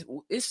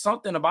 it's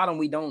something about him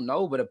we don't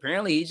know, but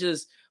apparently he's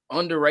just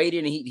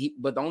underrated. And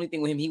but the only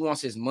thing with him, he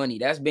wants his money.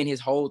 That's been his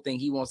whole thing.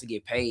 He wants to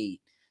get paid.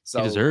 So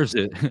he deserves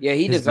it. Yeah,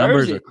 he His deserves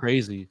numbers it. Are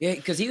crazy. Yeah,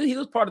 because he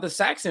was part of the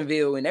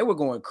Saxonville and they were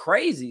going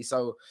crazy.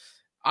 So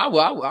I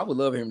would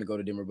love him to go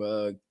to Denver,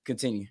 but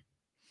continue.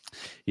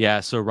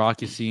 Yeah, so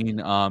Rock Ya-Sin,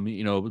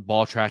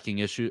 ball tracking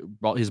issue.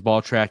 His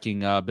ball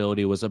tracking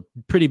ability was a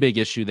pretty big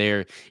issue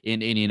there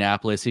in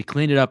Indianapolis. He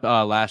cleaned it up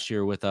last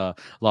year with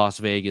Las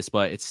Vegas,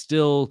 but it's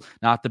still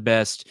not the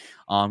best.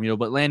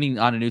 But landing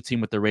on a new team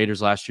with the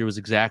Raiders last year was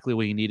exactly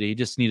what he needed. He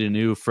just needed a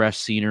new, fresh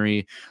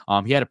scenery.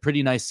 He had a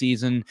pretty nice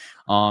season.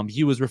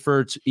 He was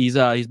referred to.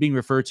 He's being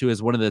referred to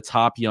as one of the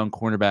top young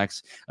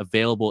cornerbacks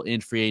available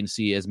in free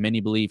agency, as many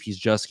believe he's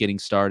just getting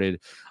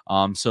started.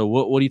 So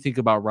what do you think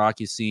about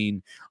Rock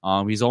Ya-Sin?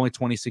 He's only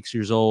 26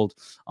 years old.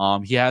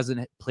 He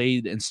hasn't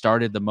played and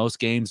started the most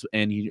games,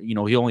 and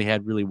he only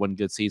had really one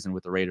good season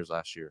with the Raiders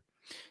last year.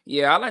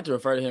 Yeah, I like to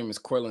refer to him as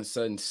Cortland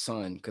Sutton's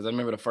son, because I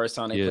remember the first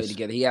time they played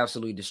together, he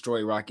absolutely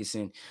destroyed Rock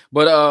Ya-Sin.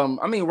 But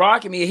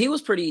Rock,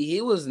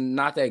 he was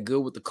not that good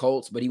with the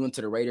Colts, but he went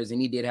to the Raiders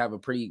and he did have a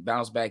pretty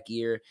bounce back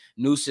year,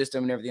 new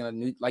system and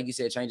everything. Like you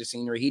said, change of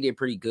scenery. He did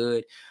pretty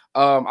good.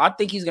 I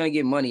think he's gonna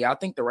get money. I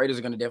think the Raiders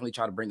are gonna definitely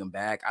try to bring him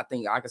back. I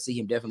think I can see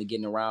him definitely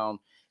getting around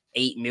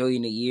 $8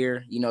 million a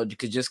year,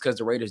 because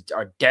the Raiders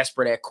are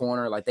desperate at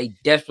corner. Like, they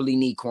desperately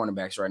need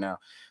cornerbacks right now.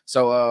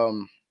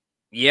 So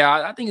yeah,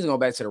 I think he's going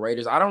back to the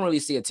Raiders. I don't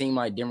really see a team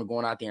like Denver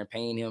going out there and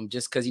paying him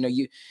just because,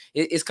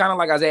 it's kind of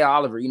like Isaiah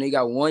Oliver. You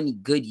got one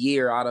good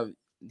year out of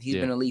he's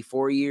been in the league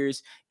 4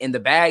 years, and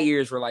the bad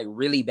years were like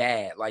really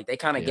bad. Like, they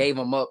kind of gave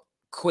him up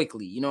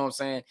quickly. You know what I'm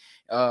saying?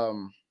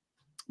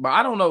 But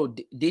I don't know.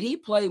 Did he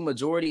play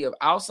majority of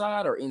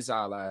outside or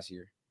inside last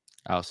year?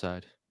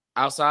 Outside.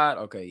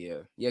 Okay, yeah,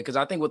 because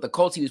I think with the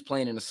Colts he was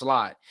playing in the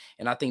slot,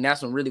 and I think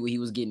that's when really what he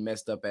was getting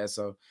messed up at.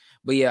 So,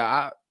 but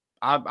yeah,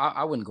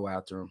 I wouldn't go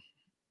after him.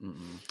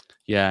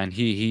 Yeah, and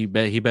he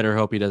better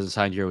hope he doesn't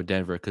sign here with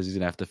Denver, because he's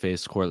gonna have to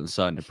face Cortland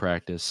Sutton to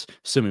practice,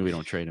 assuming we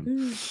don't trade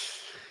him.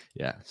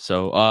 Yeah.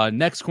 So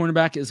next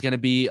cornerback is going to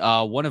be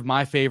one of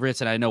my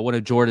favorites, and I know one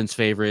of Jordan's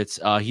favorites.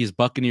 He's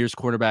Buccaneers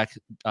quarterback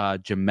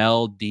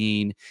Jamel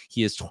Dean.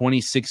 He is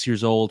 26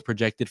 years old,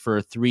 projected for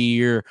a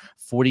 3-year,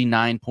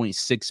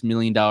 $49.6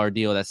 million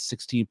deal. That's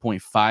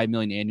 $16.5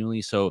 million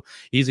annually. So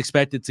he's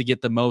expected to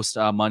get the most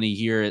money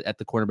here at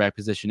the cornerback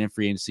position in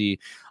free agency.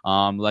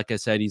 Like I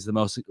said, he's the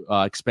most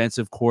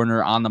expensive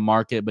corner on the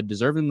market, but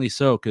deservingly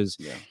so, because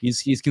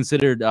he's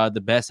considered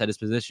the best at his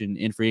position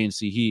in free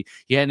agency. He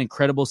had an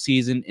incredible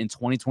season in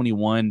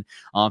 2021.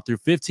 Through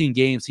 15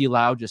 games, he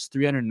allowed just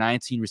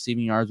 319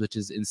 receiving yards, which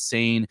is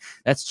insane.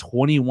 That's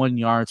 21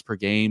 yards per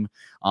game.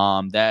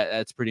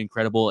 That's pretty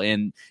incredible.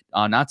 And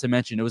not to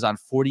mention, it was on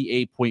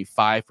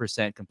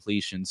 48.5%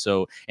 completion.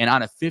 So, and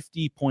on a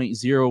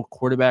 50.0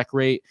 quarterback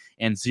rate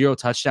and 0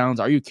 touchdowns.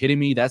 Are you kidding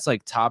me? That's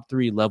like top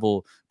 3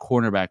 level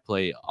cornerback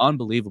play.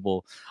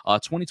 Unbelievable.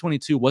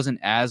 2022 wasn't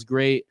as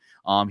great.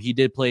 He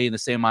did play in the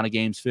same amount of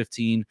games,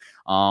 15.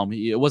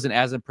 It wasn't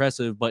as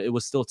impressive, but it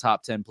was still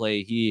top 10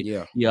 play. He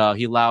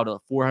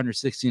allowed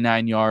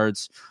 469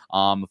 yards,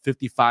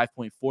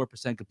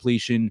 55.4%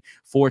 completion,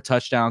 4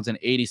 touchdowns, and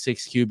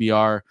 86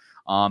 QBR.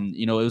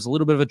 You know, it was a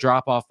little bit of a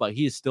drop off, but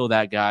he is still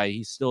that guy.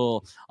 He's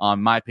still,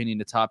 in my opinion,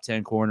 the top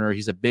 10 corner.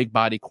 He's a big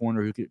body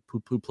corner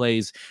who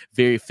plays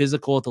very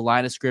physical at the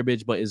line of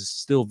scrimmage, but is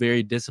still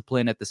very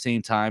disciplined at the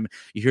same time.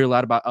 You hear a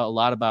lot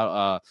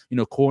about you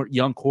know,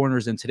 young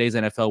corners in today's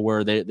NFL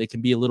where they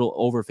can be a little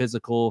over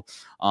physical,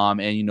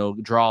 and you know,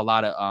 draw a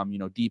lot of you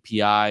know,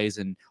 DPIs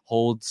and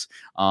holds.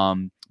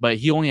 But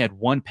he only had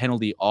one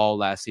penalty all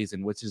last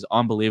season, which is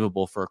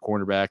unbelievable for a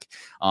cornerback.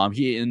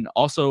 And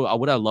also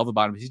what I love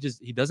about him is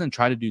he doesn't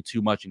try to do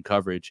too much in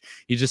coverage.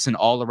 He's just an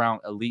all around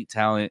elite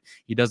talent.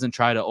 He doesn't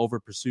try to over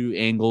pursue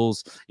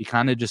angles. He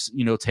kind of just,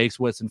 you know, takes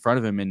what's in front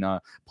of him and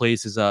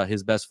plays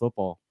his best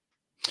football.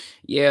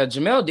 Yeah,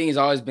 Jamel Dean's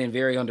always been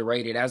very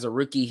underrated. As a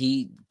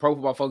rookie, Pro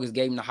Football Focus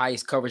gave him the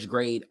highest coverage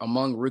grade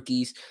among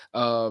rookies.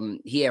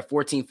 He had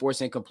 14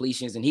 forced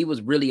incompletions, and he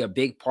was really a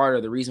big part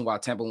of the reason why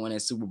Tampa won that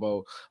Super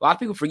Bowl. A lot of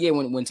people forget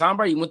when Tom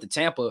Brady went to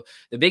Tampa,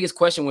 the biggest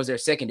question was their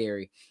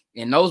secondary.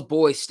 And those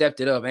boys stepped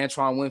it up.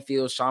 Antoine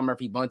Winfield, Sean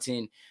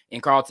Murphy-Bunting,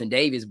 and Carlton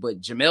Davis.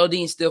 But Jamel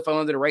Dean still fell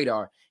under the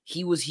radar.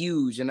 He was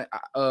huge. And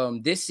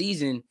this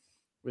season,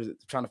 I'm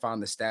trying to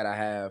find the stat I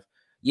have.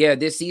 Yeah,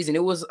 this season,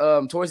 it was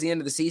towards the end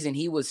of the season,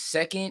 he was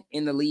second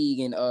in the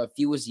league in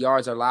fewest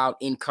yards allowed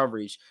in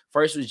coverage.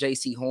 First was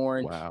J.C.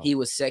 Horn. Wow. He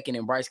was second,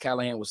 and Bryce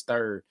Callahan was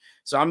third.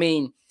 So, I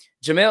mean,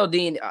 Jamel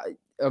Dean,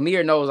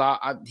 Amir knows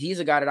he's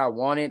a guy that I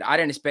wanted. I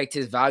didn't expect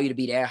his value to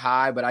be that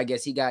high, but I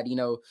guess he got, you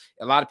know,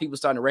 a lot of people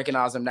starting to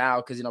recognize him now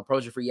because, you know,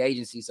 approaching free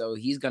agency. So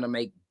he's going to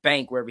make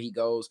bank wherever he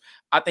goes.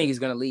 I think he's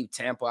going to leave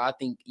Tampa. I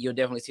think you'll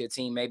definitely see a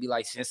team maybe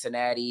like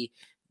Cincinnati,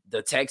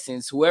 the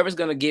Texans, whoever's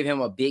going to give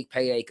him a big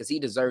payday because he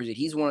deserves it.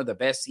 He's one of the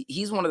best.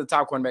 He's one of the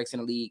top cornerbacks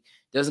in the league.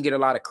 Doesn't get a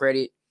lot of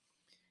credit.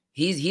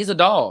 He's a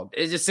dog.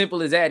 It's just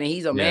simple as that. And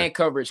he's a man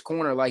coverage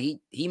corner. Like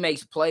he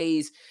makes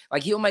plays.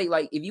 Like he'll make,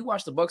 like, if you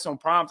watch the Bucs on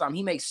primetime,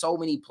 he makes so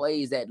many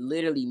plays that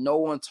literally no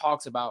one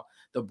talks about.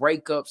 The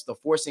breakups, the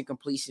forcing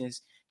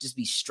completions, just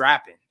be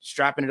strapping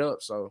it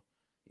up. So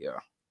yeah.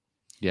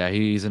 Yeah,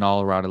 he's an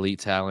all-around elite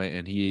talent,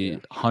 and he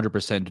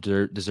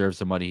 100% deserves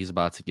the money he's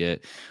about to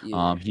get.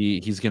 Yeah.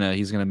 He's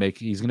gonna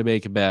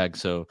make a bag.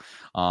 So,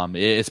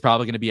 it's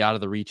probably gonna be out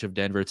of the reach of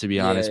Denver, to be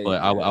honest.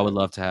 But I would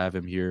love to have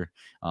him here.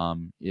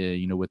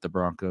 You know, with the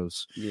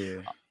Broncos.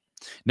 Yeah.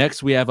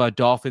 Next, we have a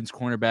Dolphins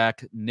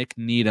cornerback, Nick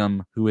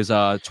Needham, who is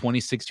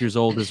 26 years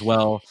old as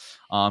well.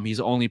 He's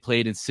only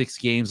played in 6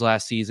 games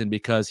last season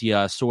because he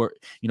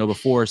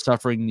before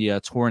suffering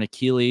the torn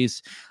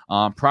Achilles.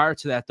 Prior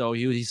to that, though,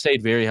 he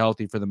stayed very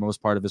healthy for the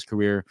most part of his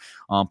career,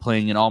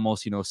 playing in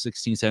almost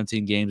 16,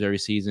 17 games every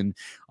season.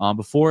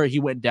 Before he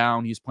went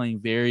down, he's playing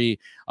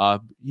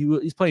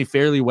he's playing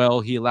fairly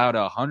well. He allowed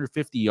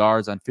 150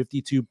 yards on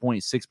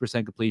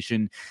 52.6%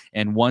 completion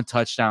and 1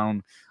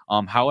 touchdown.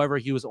 However,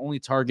 he was only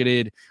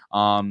targeted,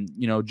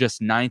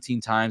 just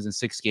 19 times in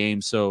 6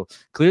 games. So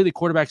clearly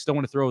quarterbacks don't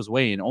want to throw his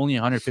way, and only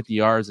 150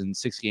 yards in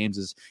 6 games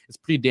is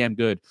pretty damn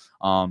good.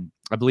 I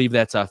believe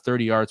that's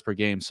 30 yards per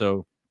game.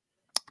 So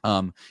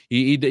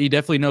he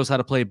definitely knows how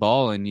to play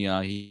ball, and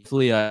he's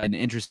definitely an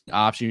interesting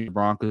option for the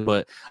Broncos.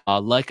 But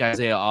like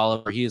Isaiah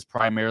Oliver, he is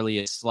primarily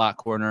a slot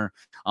corner,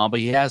 but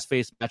he has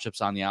faced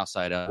matchups on the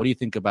outside. What do you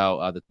think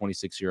about the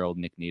 26-year-old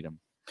Nick Needham?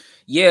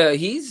 Yeah,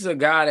 he's a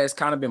guy that's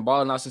kind of been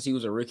balling out since he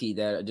was a rookie.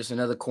 That just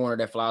another corner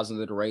that flies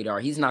under the radar.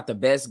 He's not the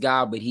best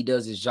guy, but he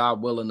does his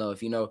job well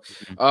enough.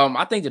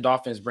 I think the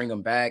Dolphins bring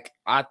him back.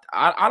 I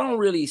don't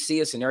really see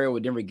a scenario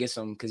where Denver gets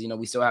him because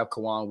we still have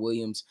Kwan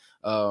Williams.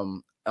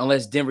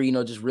 Unless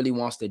Denver, just really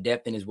wants the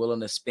depth and is willing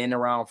to spend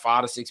around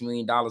 $5 to $6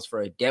 million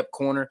for a depth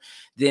corner,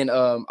 then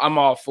I'm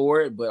all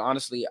for it. But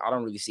honestly, I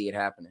don't really see it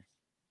happening.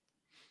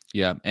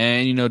 Yeah,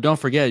 and don't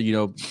forget,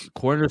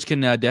 corners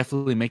can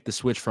definitely make the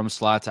switch from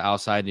slot to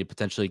outside and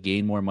potentially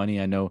gain more money.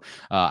 I know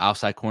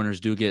outside corners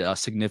do get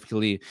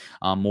significantly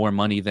more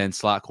money than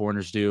slot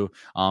corners do.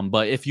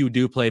 But if you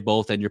do play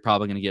both, then you're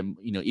probably going to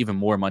get even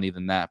more money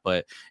than that.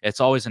 But it's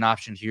always an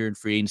option here in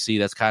free agency.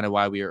 That's kind of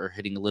why we are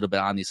hitting a little bit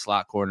on these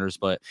slot corners.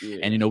 But we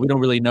don't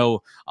really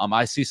know.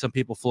 I see some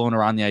people floating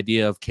around the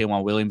idea of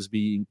Kwan Williams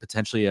being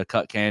potentially a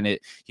cut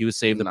candidate. He would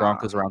save the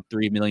Broncos around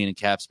 $3 million in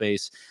cap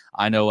space.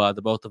 I know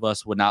the both of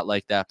us would not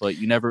like that, but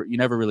you never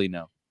really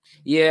know.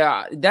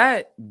 Yeah,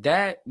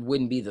 that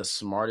wouldn't be the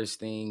smartest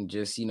thing.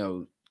 Just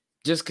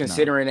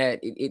considering that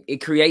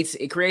it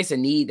creates a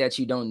need that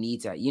you don't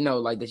need to, that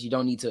you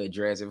don't need to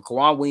address. If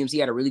Kwan Williams, he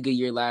had a really good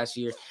year last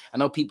year. I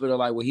know people are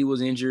like, well, he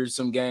was injured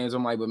some games.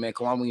 I'm like, but man,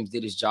 Kwan Williams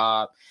did his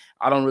job.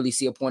 I don't really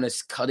see a point of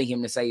cutting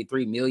him to save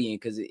 $3 million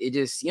because it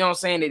just, what I'm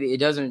saying? It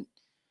doesn't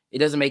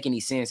make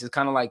any sense. It's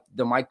kind of like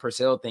the Mike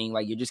Purcell thing.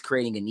 Like you're just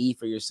creating a need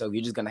for yourself.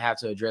 You're just gonna have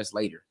to address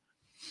later.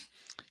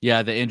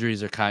 Yeah, the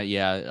injuries are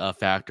a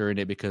factor in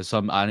it because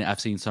I've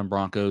seen some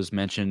Broncos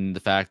mention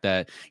the fact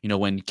that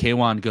when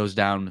K1 goes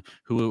down,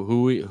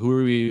 who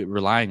are we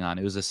relying on?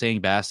 It was the saying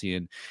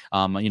Bastian.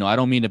 I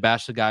don't mean to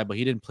bash the guy, but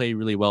he didn't play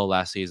really well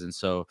last season.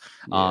 So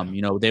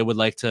Yeah, they would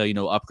like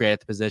to upgrade at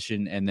the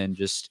position and then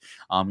just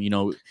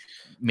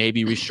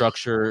maybe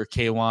restructure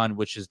K1,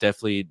 which is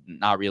definitely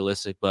not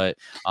realistic, but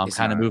it's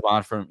kind of not.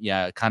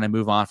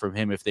 move on from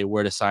him if they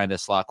were to sign a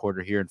slot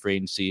corner here in free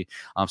agency,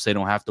 so they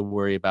don't have to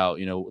worry about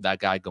that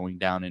guy going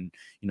down and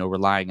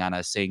relying on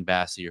a Saying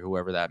Bassi or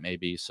whoever that may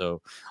be.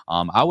 So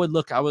I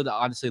would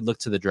honestly look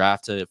to the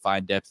draft to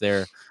find depth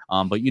there,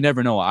 but you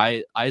never know.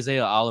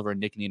 Isaiah Oliver and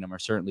Nick Needham are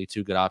certainly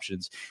two good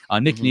options.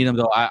 Nick Mm-hmm. Needham,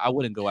 though, I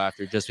wouldn't go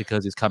after just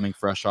because he's coming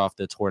fresh off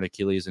the torn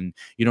Achilles, and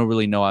you don't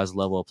really know how his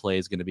level of play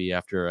is going to be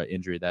after an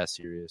injury that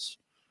serious.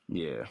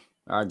 Yeah,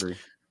 I agree.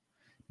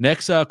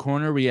 Next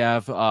corner, we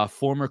have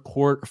former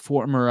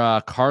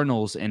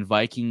Cardinals and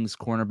Vikings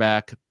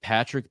cornerback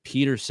Patrick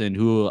Peterson,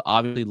 who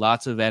obviously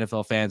lots of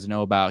NFL fans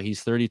know about.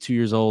 He's 32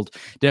 years old,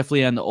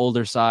 definitely on the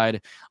older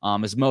side.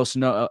 As most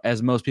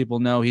people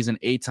know, he's an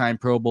 8-time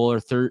Pro Bowler,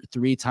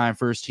 3-time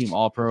first-team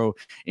All-Pro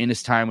in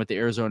his time with the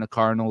Arizona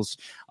Cardinals.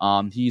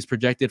 He's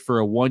projected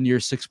for a 1-year,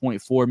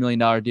 $6.4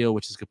 million deal,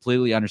 which is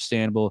completely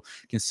understandable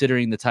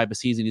considering the type of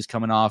season he's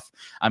coming off.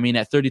 I mean,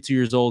 at 32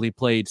 years old, he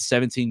played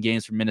 17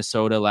 games for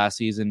Minnesota last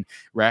season,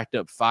 racked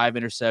up 5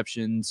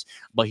 interceptions,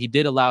 but he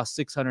did allow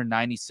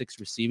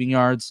 696 receiving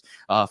yards,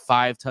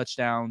 5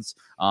 touchdowns,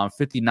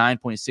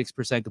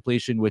 59.6%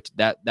 completion, which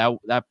that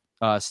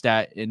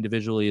stat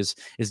individually is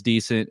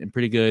decent and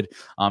pretty good,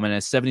 and a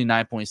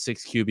 79.6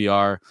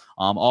 QBR.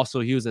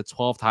 Also, he was the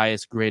 12th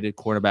highest graded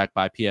quarterback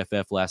by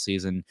PFF last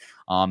season.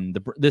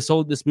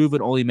 This move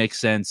would only make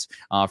sense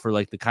for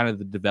like the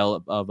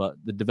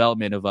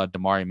development of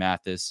Damari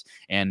Mathis,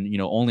 and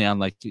only on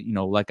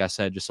like I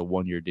said, just a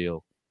 1-year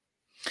deal.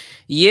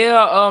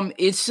 Yeah,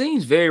 it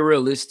seems very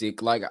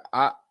realistic. Like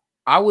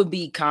I would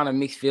be kind of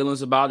mixed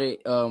feelings about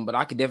it. But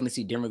I could definitely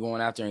see Denver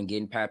going out there and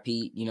getting Pat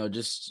Pete.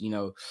 Just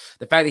the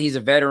fact that he's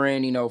a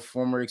veteran,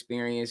 former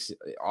experience,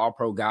 all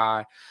pro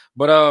guy.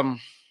 But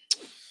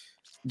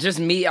just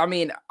me, I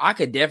mean, I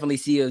could definitely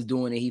see us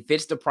doing it. He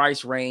fits the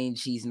price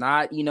range. He's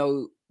not,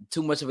 too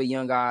much of a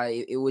young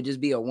guy. It would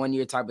just be a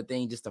 1-year type of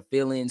thing, just a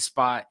fill-in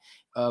spot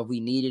if we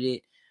needed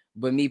it.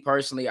 But me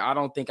personally, I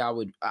don't think I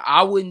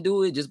wouldn't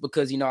do it just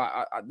because,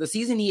 the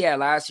season he had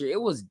last year,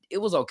 it was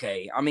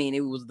okay. I mean,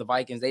 it was the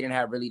Vikings. They didn't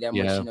have really that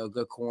much,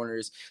 good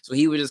corners. So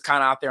he was just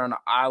kind of out there on the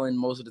island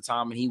most of the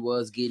time. And he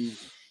was getting,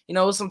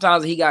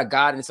 sometimes he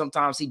got and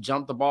sometimes he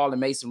jumped the ball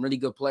and made some really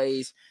good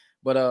plays.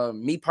 But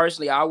me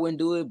personally, I wouldn't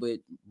do it. But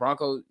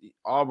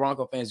all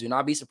Bronco fans, do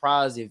not be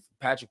surprised if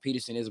Patrick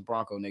Peterson is a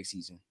Bronco next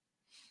season.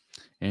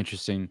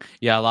 Interesting.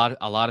 Yeah,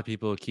 a lot of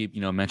people keep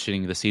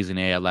mentioning the season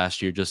A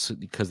last year just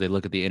because they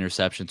look at the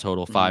interception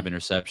total, 5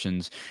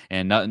 interceptions,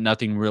 and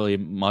nothing really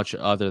much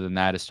other than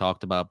that is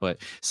talked about. But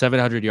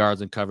 700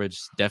 yards in coverage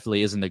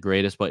definitely isn't the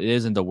greatest, but it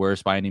isn't the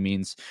worst by any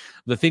means.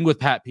 The thing with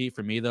Pat Pete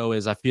for me though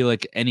is I feel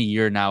like any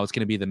year now it's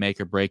going to be the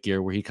make or break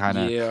year where he kind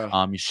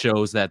of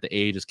shows that the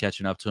age is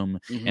catching up to him,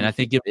 and I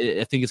think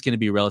it's going to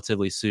be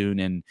relatively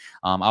soon. And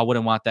I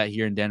wouldn't want that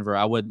here in Denver.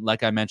 I would,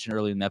 like I mentioned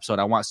earlier in the episode,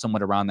 I want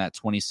someone around that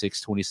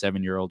 26,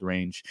 27-year-old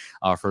range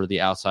for the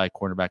outside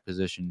cornerback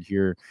position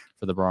here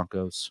for the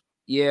Broncos.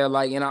 Yeah,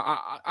 like,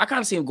 I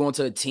kind of see him going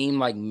to a team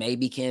like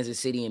maybe Kansas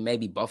City and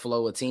maybe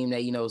Buffalo, a team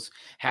that,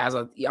 has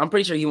I'm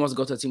pretty sure he wants to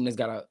go to a team that's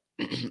got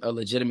a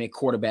legitimate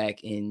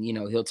quarterback, and,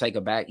 he'll take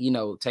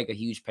take a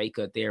huge pay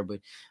cut there. But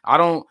I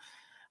don't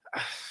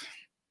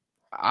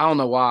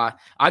know why.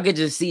 I could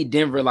just see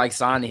Denver like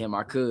signing him.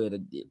 I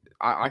could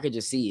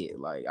just see it.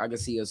 Like, I could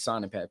see us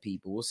signing Pat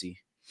Pete, but we'll see.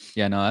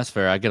 Yeah, no, that's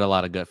fair. I get a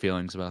lot of gut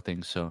feelings about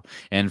things. So,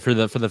 and for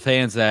the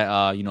fans that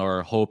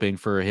are hoping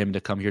for him to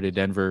come here to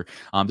Denver,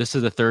 this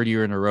is the 3rd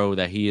year in a row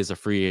that he is a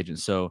free agent.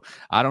 So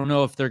I don't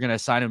know if they're going to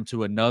sign him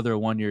to another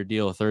 1-year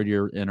deal, 3rd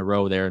year in a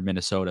row there in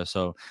Minnesota.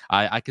 So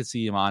I could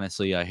see him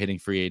honestly hitting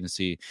free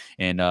agency,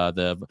 and but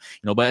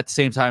at the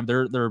same time,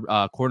 their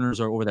corners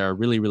are over there are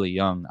really, really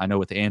young. I know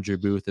with Andrew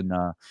Booth and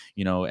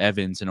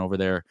Evans and over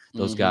there,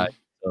 those guys.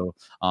 So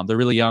they're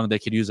really young. They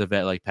could use a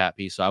vet like Pat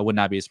P. So I would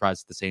not be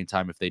surprised at the same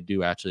time if they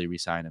do actually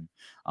re-sign him.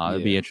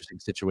 It'd be an interesting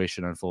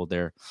situation unfold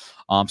there.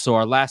 So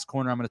our last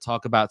corner I'm going to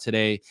talk about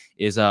today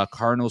is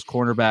Cardinals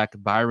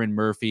cornerback Byron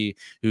Murphy,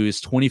 who is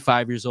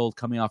 25 years old,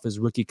 coming off his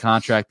rookie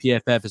contract.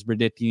 PFF is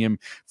predicting him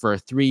for a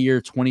 3-year,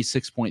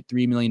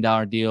 $26.3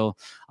 million deal.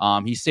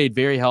 He stayed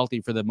very healthy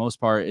for the most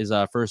part his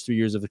first 3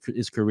 years of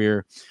his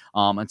career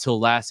until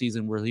last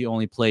season, where he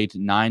only played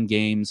 9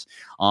 games.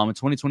 In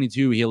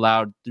 2022, he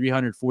allowed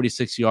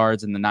 346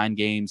 yards in the 9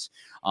 games.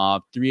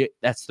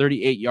 That's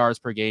 38 yards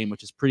per game,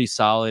 which is pretty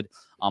solid.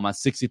 On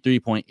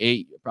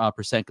 63.8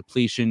 percent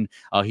completion.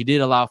 He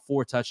did allow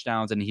 4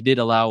 touchdowns, and he did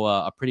allow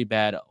a pretty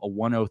bad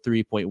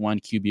 103.1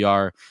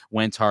 QBR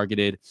when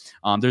targeted.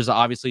 There's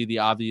obviously the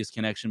obvious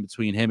connection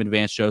between him and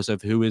Vance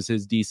Joseph, who is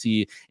his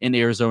DC in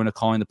Arizona,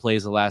 calling the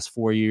plays the last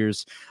 4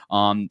 years.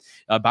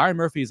 Byron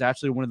Murphy is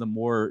actually one of the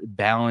more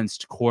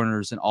balanced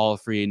corners in all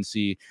of free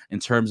agency in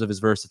terms of his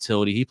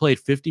versatility. He played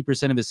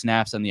 50% of his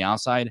snaps on the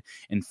outside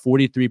and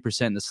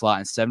 43% in the slot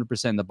and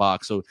 7% in the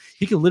box. So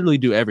he can literally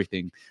do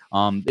everything.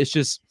 It's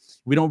just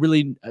we don't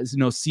really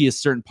see a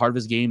certain part of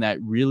his game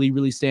that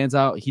really stands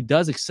out. He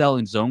does excel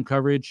in zone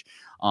coverage.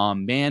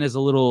 Man is a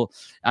little,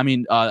 I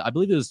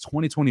believe it was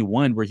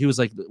 2021 where he was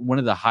like one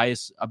of the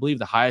highest, I believe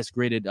the highest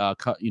graded,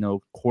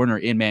 corner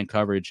in man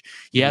coverage.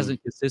 He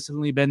hasn't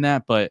consistently been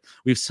that, but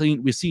we've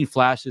seen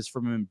flashes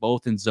from him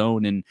both in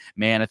zone and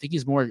man. I think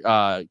he's more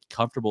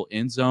comfortable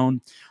in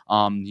zone.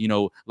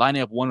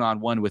 Lining up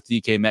one-on-one with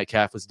DK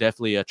Metcalf was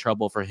definitely a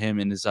trouble for him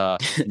in his,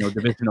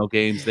 divisional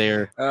games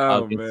there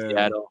against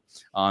Seattle.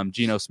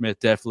 Geno Smith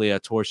definitely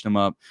torched him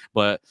up,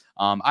 but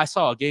I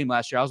saw a game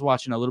last year. I was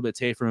watching a little bit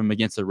tape from him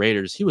against the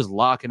Raiders. He was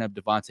locking up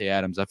Devontae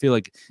Adams. I feel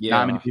like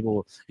not many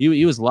people.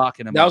 He was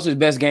locking him. That was his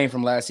best game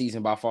from last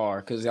season by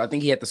far because I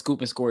think he had the scoop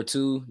and score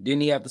too.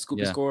 Didn't he have the scoop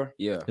and score?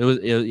 Yeah. It was.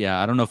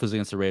 I don't know if it was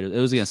against the Raiders. It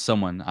was against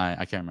someone.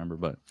 I can't remember,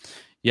 but.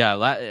 Yeah,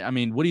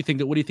 what do you think?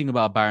 What do you think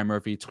about Byron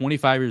Murphy?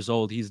 25 years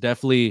old. He's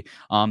definitely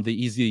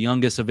he's the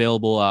youngest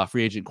available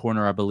free agent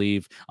corner, I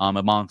believe,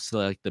 amongst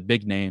the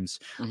big names.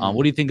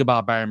 What do you think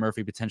about Byron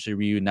Murphy potentially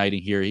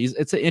reuniting here?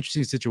 It's an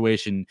interesting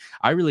situation.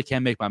 I really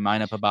can't make my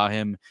mind up about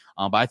him,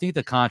 but I think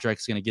the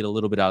contract's going to get a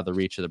little bit out of the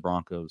reach of the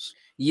Broncos.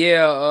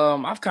 Yeah,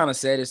 I've kind of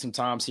said it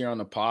sometimes here on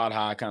the pod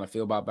how I kind of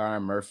feel about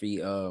Byron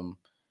Murphy.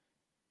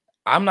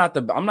 I'm not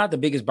the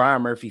biggest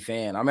Byron Murphy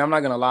fan. I'm not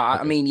gonna lie.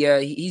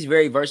 Okay. He's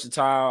very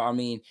versatile.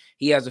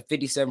 He has a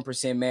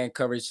 57% man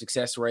coverage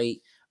success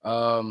rate.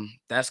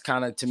 That's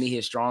kind of to me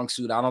his strong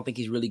suit. I don't think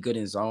he's really good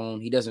in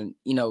zone. It's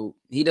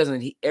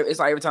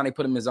like every time they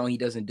put him in zone, he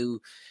doesn't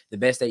do the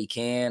best that he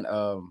can.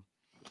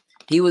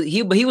 He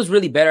was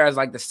really better as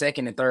like the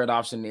second and third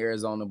option in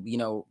Arizona,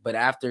 but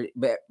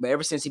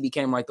ever since he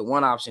became like the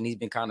one option, he's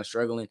been kind of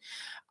struggling.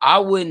 I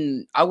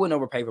wouldn't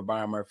overpay for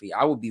Byron Murphy.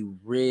 I would be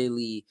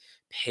really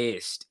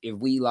pissed if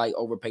we like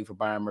overpay for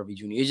Byron Murphy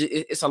Jr.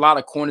 It's a lot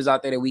of corners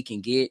out there that we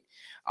can get.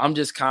 I'm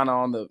just kind of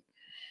on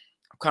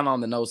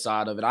the no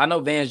side of it. I know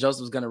Vance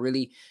Joseph's going to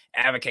really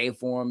advocate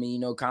for him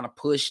and, kind of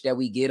push that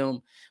we get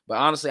him. But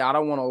honestly, I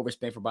don't want to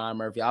overspend for Byron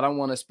Murphy. I don't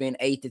want to spend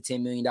 $8 to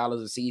 $10 million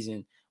a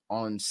season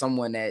on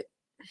someone that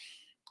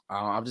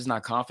I'm just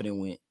not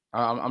confident with.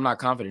 I'm not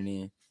confident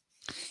in.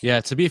 Yeah,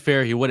 to be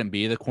fair, he wouldn't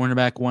be the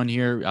cornerback one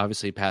here.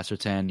 Obviously, Pastor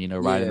 10,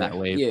 riding that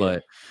wave. Yeah.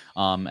 But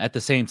at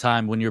the same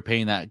time, when you're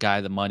paying that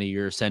guy the money,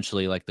 you're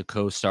essentially like the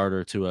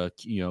co-starter to a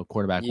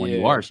quarterback one.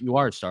 You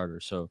are a starter.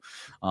 So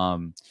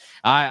I'm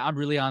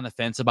really on the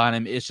fence about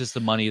him. It's just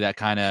the money that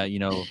kind of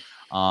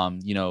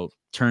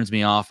turns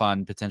me off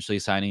on potentially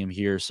signing him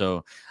here.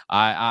 So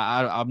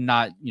I'm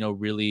not,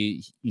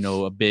 really,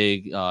 a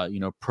big,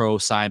 pro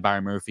sign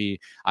Byron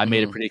Murphy. I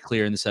made it pretty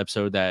clear in this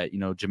episode that,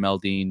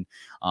 Jamel Dean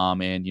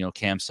and,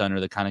 Cam Sun are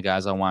the kind of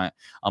guys I want.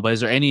 But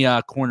is there any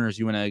corners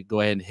you want to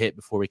go ahead and hit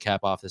before we cap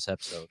off this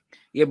episode?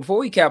 Yeah, before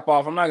we cap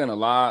off, I'm not going to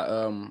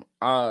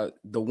lie.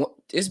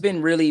 It's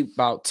been really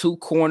about 2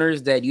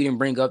 corners that you didn't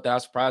bring up that I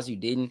was surprised you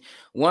didn't.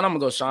 One, I'm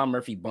going to go Sean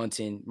Murphy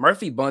Bunting.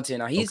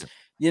 He's,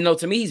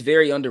 to me, he's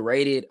very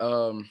underrated.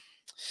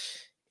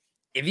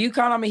 If you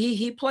count,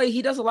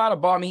 he does a lot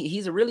of ball.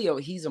 He's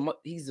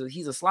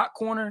a slot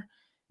corner,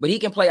 but he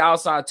can play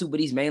outside too, but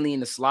he's mainly in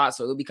the slot.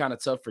 So it'll be kind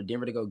of tough for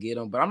Denver to go get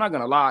him. But I'm not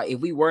going to lie.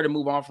 If we were to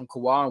move on from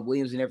Kawhi and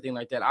Williams and everything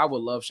like that, I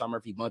would love Sean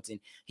Murphy Bunting.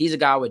 He's a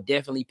guy I would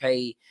definitely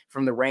pay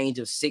from the range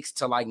of $6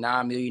 to like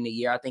 $9 million a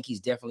year. I think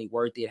he's definitely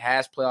worth it.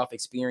 Has playoff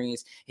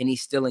experience and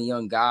he's still a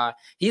young guy.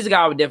 He's a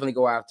guy I would definitely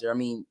go after.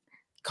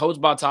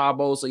 Coached by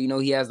Tabo, so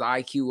he has the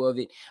IQ of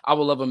it. I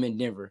would love him in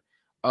Denver.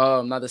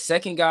 Now the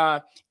second guy,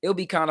 it'll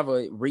be kind of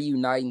a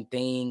reuniting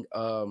thing.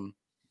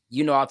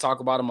 I talk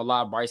about him a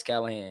lot, Bryce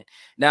Callahan.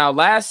 Now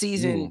last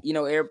season,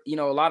 a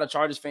lot of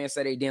Chargers fans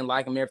said they didn't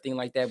like him and everything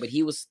like that, but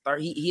he was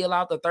he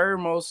allowed the third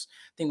most,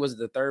 I think was it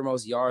the third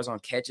most yards on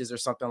catches or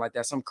something like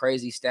that, some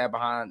crazy stat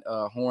behind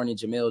Horn and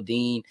Jamel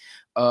Dean.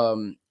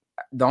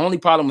 The only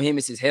problem with him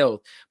is his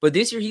health. But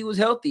this year he was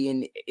healthy,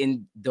 and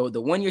in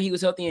the 1 year he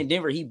was healthy in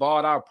Denver, he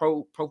balled out.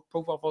 Pro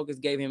Football Focus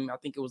gave him, I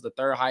think it was the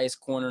 3rd highest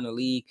corner in the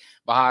league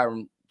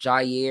behind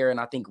Jair and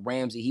I think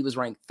Ramsey. He was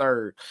ranked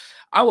 3rd.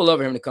 I would love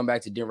for him to come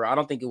back to Denver. I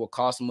don't think it will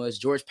cost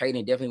much. George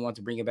Payton definitely wanted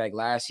to bring it back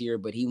last year,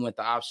 but he went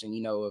the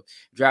option, of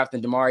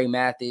drafting Damari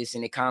Mathis,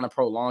 and it kind of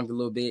prolonged a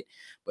little bit.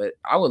 But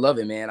I would love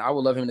it, man. I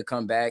would love him to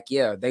come back.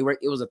 Yeah,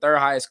 it was the 3rd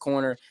highest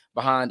corner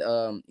behind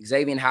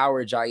Xavier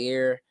Howard,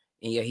 Jair.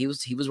 And yeah, he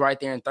was right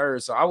there in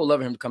 3rd. So I would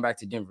love him to come back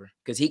to Denver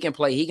because he can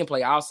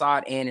play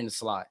outside and in the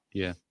slot.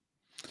 Yeah.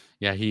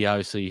 Yeah, he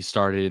obviously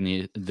started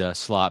in the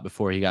slot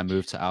before he got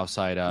moved to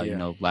outside.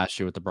 Yeah. Last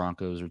year with the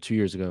Broncos or 2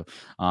 years ago.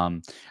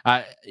 Um,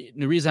 I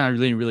The reason I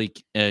really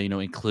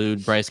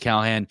include Bryce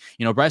Callahan.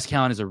 Bryce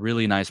Callahan is a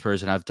really nice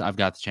person. I've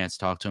got the chance to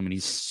talk to him, and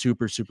he's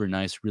super super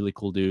nice, really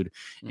cool dude.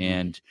 Mm-hmm.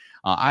 And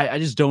I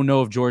just don't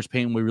know if George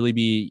Payton would really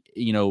be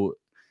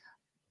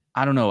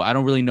I don't know. I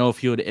don't really know if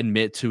he would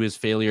admit to his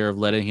failure of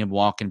letting him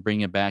walk and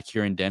bring him back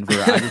here in Denver.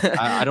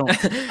 I don't know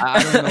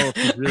if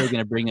he's really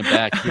going to bring him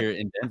back here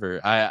in Denver.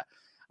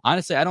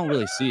 Honestly, I don't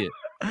really see it.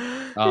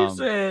 He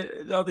said,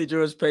 I don't think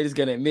George Payton's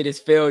going to admit his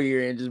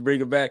failure and just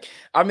bring him back.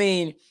 I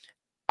mean,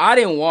 I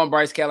didn't want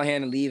Bryce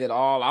Callahan to leave at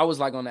all. I was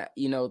like on that,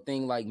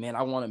 thing like, man,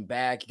 I want him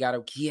back.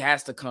 He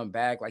has to come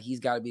back. Like, he's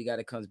got to be a guy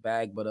that comes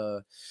back.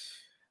 But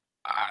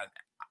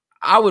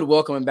I would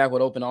welcome him back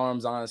with open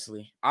arms,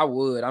 honestly. I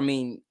would. I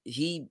mean,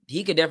 he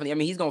could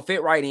definitely, he's going to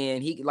fit right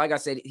in. Like I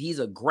said, he's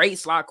a great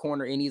slot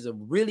corner, and he's a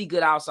really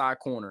good outside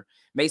corner.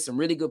 Made some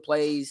really good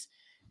plays.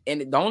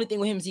 And the only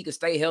thing with him is he could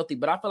stay healthy.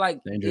 But I feel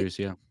like Dangerous,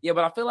 yeah. Yeah,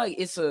 but I feel like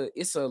it's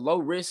a low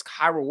risk,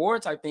 high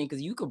reward type thing,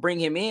 because you could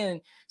bring him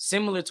in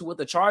similar to what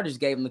the Chargers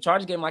gave him. The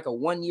Chargers gave him like a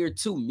 1 year,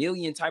 $2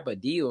 million type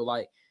of deal.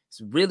 Like, it's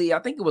really, I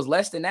think it was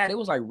less than that. It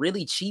was like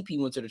really cheap he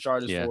went to the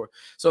Chargers for.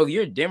 So if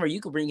you're Denver,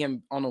 you could bring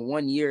him on a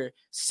 1 year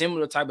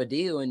similar type of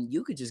deal, and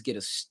you could just get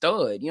a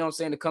stud,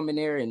 to come in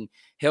there and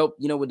help,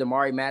 with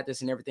Damari Mathis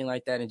and everything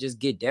like that, and just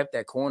get depth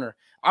at corner.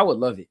 I would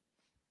love it.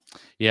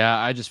 Yeah,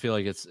 I just feel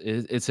like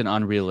it's an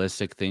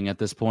unrealistic thing at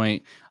this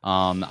point.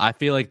 I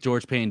feel like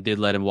George Payton did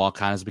let him walk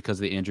kind of because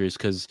of the injuries,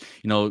 because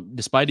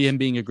despite him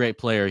being a great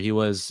player, he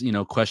was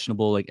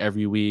questionable like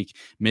every week,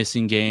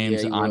 missing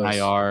games on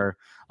IR.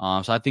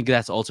 So I think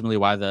that's ultimately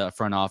why the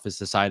front office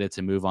decided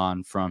to move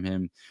on from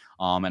him.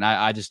 And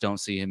I just don't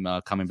see him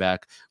coming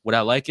back. Would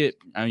I like it?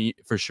 I mean,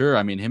 for sure.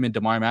 I mean, him and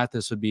Damari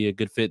Mathis would be a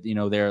good fit,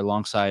 there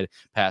alongside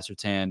Pat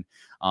Surtain.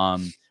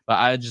 But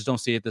I just don't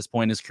see it at this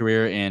point in his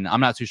career, and I'm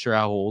not too sure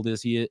how old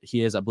he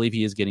is. I believe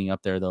he is getting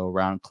up there though,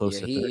 around close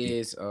to 30. He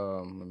is.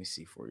 Let me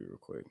see for you real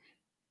quick.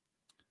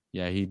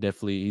 Yeah, he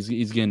definitely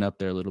he's getting up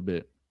there a little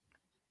bit.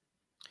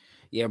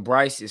 Yeah,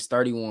 Bryce is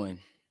 31.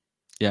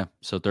 Yeah,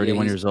 so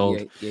 31 years old.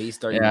 Yeah, he's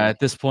 31. Yeah, at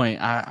this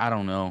point, I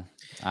don't know.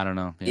 I don't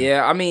know.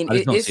 Yeah, I mean, I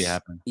just don't see it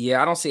happening.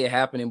 Yeah, I don't see it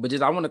happening.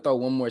 But I want to throw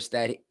one more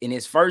stat. In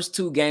his first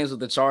 2 games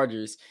with the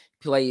Chargers,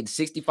 played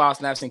 65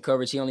 snaps in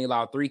coverage. He only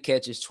allowed 3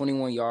 catches,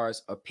 21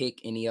 yards, a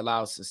pick, and he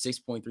allows a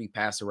 6.3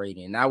 passer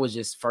rating. And that was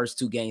just first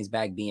 2 games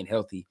back being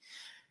healthy.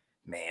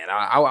 Man,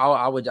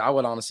 I would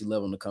honestly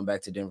love him to come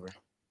back to Denver.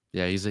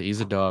 Yeah, he's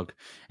a dog.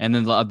 And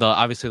then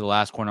obviously the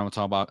last corner I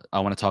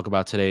want to talk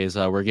about today is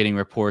we're getting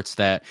reports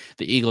that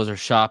the Eagles are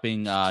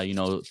shopping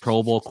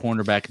Pro Bowl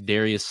cornerback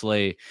Darius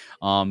Slay.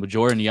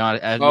 Jordan, you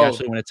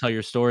actually want to tell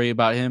your story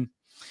about him?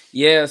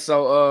 Yeah,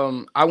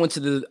 so I went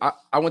to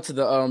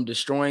the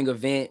destroying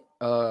event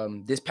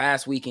this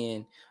past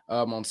weekend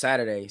on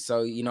Saturday.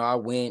 So I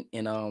went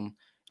and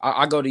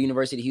I go to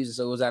University of Houston,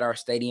 so it was at our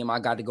stadium. I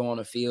got to go on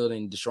the field,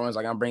 and Destroying's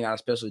like, I'm bringing out a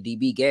special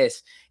DB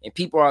guest, and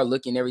people are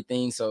looking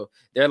everything. So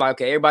they're like,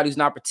 okay, everybody who's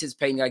not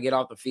participating got to get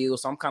off the field.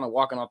 So I'm kind of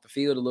walking off the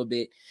field a little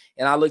bit,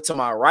 and I look to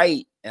my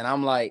right, and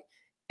I'm like,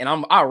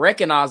 I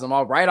recognize him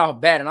all right off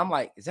bat, and I'm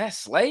like, is that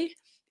Slay?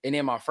 And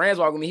then my friends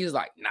walk with me. He was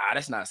like, nah,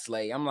 that's not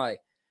Slay. I'm like,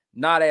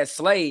 nah, that's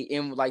Slay.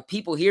 And like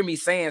people hear me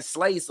saying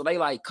Slay, so they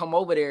like come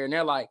over there, and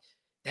they're like,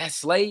 that's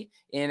Slay.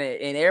 And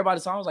everybody,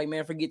 so I was like,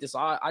 man, forget this. So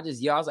I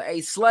just yelled, I was like,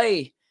 hey,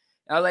 Slay.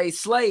 I was like,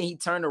 Slay. And he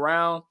turned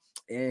around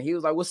and he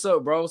was like, what's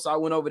up, bro? So I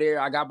went over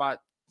there. I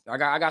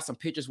got some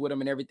pictures with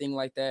him and everything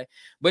like that.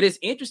 But it's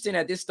interesting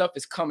that this stuff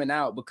is coming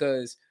out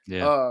because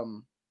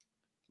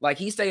like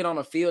he stayed on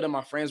the field and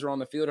my friends were on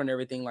the field and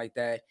everything like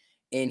that.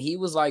 And he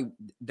was like,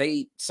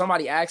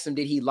 somebody asked him,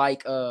 did he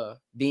like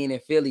being in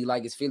Philly?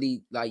 Like, is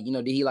Philly, like,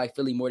 did he like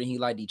Philly more than he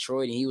liked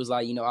Detroit? And he was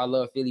like, I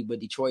love Philly, but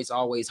Detroit's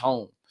always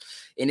home.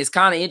 And it's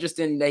kind of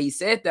interesting that he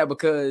said that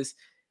because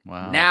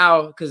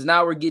now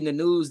we're getting the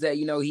news that,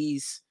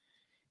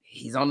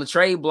 he's on the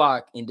trade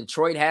block and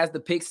Detroit has the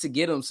picks to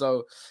get him.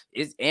 So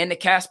and the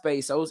cap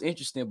space. So it's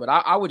interesting, but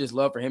I would just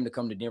love for him to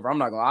come to Denver. I'm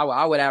not going to,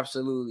 I would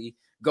absolutely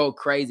go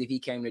crazy if he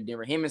came to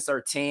Denver. Him and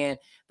Surtain.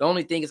 The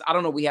only thing is, I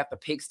don't know, we have the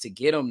picks to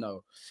get him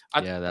though.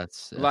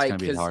 That's like, gonna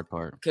be the hard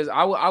part. Because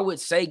I would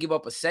say give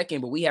up a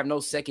second, but we have no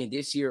second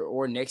this year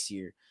or next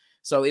year.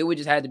 So it would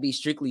just have to be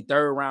strictly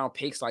 3rd round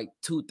picks, like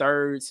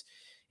 2/3.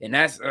 And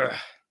that's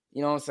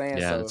you know what I'm saying?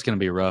 Yeah, so it's gonna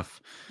be rough.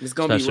 It's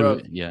gonna be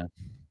rough. Yeah.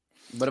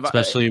 But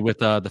especially with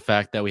the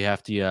fact that we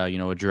have to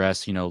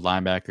address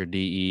linebacker,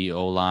 DE,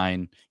 O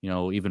line,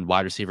 even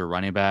wide receiver,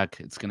 running back.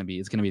 It's gonna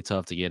be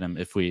tough to get him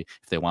if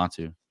they want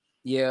to.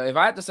 Yeah, if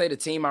I had to say the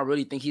team I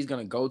really think he's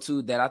going to go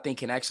to that I think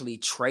can actually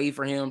trade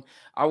for him,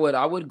 I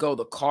would go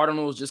the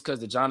Cardinals just because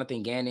the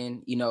Jonathan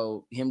Gannon,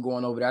 him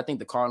going over there. I think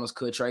the Cardinals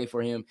could trade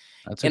for him.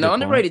 And the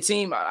underrated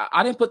team,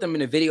 I didn't put them in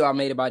the video I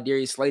made about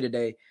Darius Slay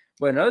today,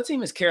 but another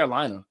team is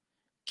Carolina.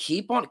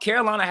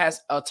 Carolina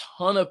has a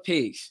ton of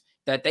picks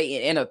that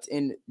they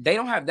and they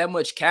don't have that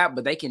much cap,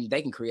 but they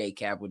can create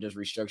cap with just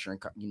restructuring,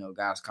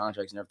 guys'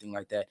 contracts and everything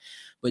like that.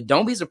 But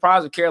don't be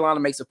surprised if Carolina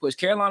makes a push.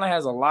 Carolina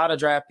has a lot of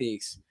draft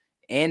picks,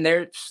 and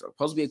they're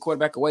supposed to be a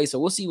quarterback away. So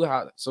we'll see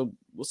how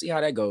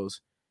that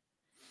goes.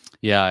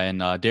 Yeah,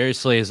 and Darius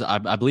Slay is, I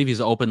believe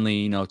he's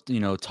openly,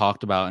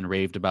 talked about and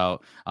raved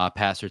about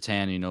Pat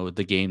Surtain,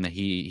 the game that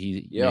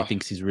he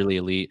thinks he's really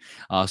elite.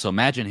 So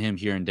imagine him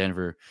here in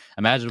Denver.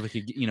 Imagine if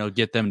we could,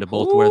 get them to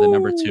both wear the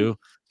number 2.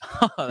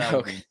 That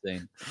would be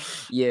insane.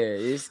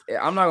 Yeah,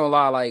 I'm not gonna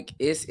lie, like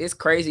it's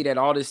crazy that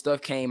all this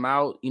stuff came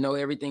out,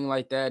 everything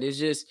like that. It's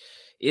just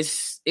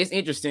it's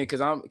interesting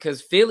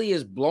because Philly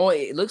is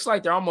blowing. It looks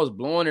like they're almost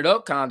blowing it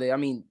up, kind of. I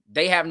mean,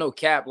 they have no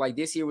cap. Like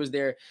this year was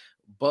their,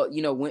 but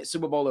went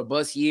Super Bowl or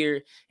bust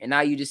year, and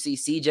now you just see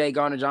CJ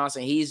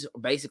Gardner-Johnson. He's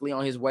basically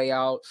on his way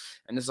out,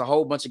 and there's a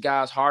whole bunch of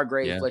guys: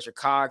 Hargrave, Fletcher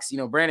Cox.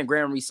 Brandon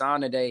Graham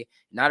resigned today.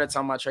 Now they're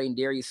talking about trading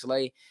Darius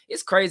Slay.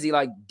 It's crazy.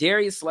 Like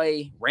Darius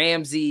Slay,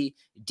 Ramsey,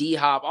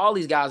 D-Hop, all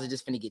these guys are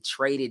just finna get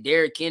traded.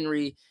 Derrick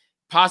Henry,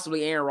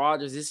 possibly Aaron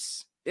Rodgers.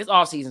 This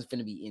offseason's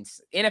finna be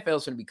insane.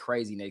 NFL's finna be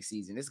crazy next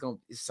season. It's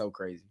so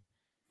crazy.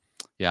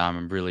 Yeah,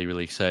 I'm really,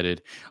 really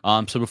excited.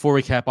 So before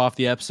we cap off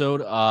the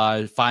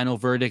episode, final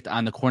verdict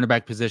on the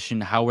cornerback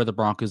position. How are the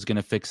Broncos going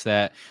to fix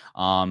that?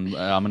 I'm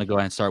going to go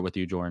ahead and start with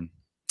you, Jordan.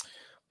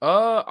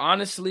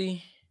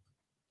 Honestly,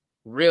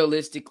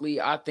 realistically,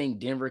 I think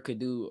Denver could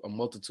do a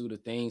multitude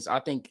of things.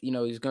 I think,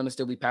 he's going to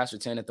still be Pat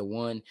Surtain at the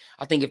 1.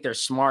 I think if they're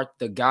smart,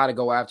 the guy to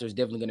go after is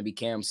definitely going to be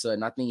Cam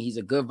Sutton. I think he's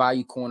a good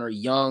value corner,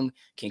 young,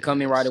 can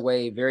come in right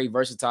away, very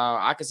versatile.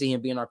 I can see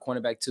him being our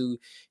cornerback 2.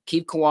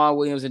 Keep Kwan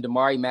Williams and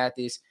Damari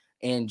Mathis,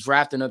 and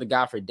draft another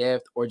guy for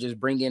depth, or just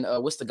bring in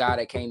what's the guy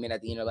that came in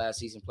at the end of last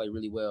season, played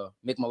really well?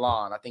 Mick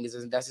Milan, I think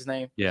that's his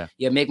name. Yeah,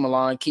 Mick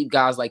Milan. Keep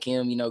guys like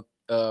him,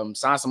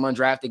 sign some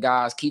undrafted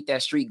guys, keep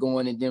that streak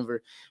going in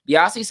Denver.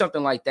 Yeah, I see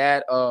something like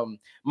that.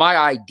 My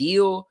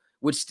ideal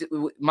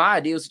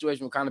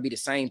situation would kind of be the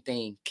same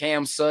thing.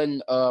 Cam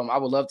Sutton. I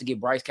would love to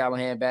get Bryce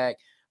Callahan back.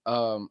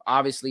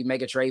 Obviously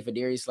make a trade for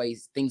Darius Slay,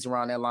 things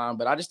around that line.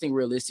 But I just think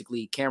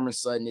realistically, Cameron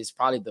Sutton is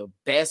probably the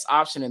best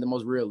option and the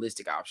most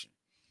realistic option.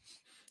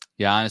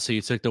 Yeah, honestly,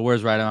 you took the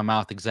words right out of my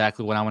mouth.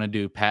 Exactly what I want to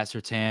do. Pat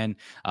Surtain,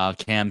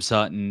 Cam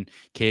Sutton,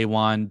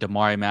 K1,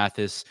 Damari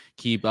Mathis.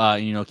 Keep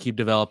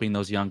developing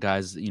those young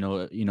guys.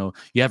 You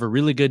have a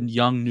really good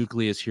young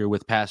nucleus here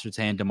with Pat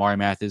Surtain, Damari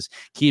Mathis.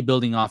 Keep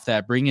building off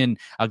that. Bring in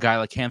a guy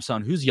like Cam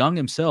Sutton, who's young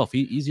himself.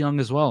 He's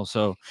young as well.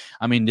 So,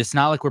 I mean, it's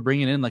not like we're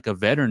bringing in like a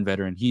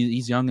veteran.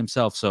 He's young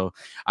himself. So,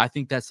 I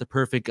think that's the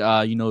perfect,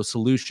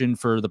 solution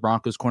for the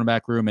Broncos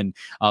cornerback room. And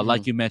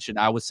like you mentioned,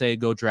 I would say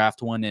go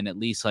draft one and at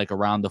least like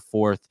around the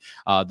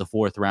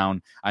fourth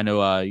round. I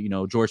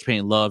know, George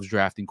Payton loves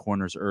drafting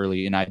corners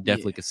early, and I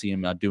definitely could see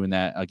him doing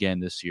that again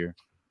this year.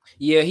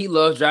 Yeah, he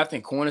loves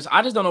drafting corners.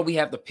 I just don't know if we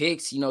have the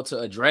picks, to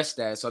address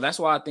that. So that's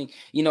why I think,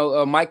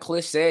 Mike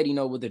Cliff said,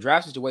 with the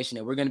draft situation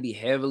that we're going to be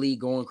heavily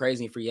going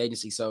crazy in free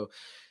agency. So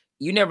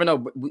you never know.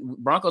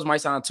 Broncos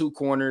might sign 2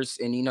 corners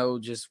and,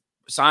 just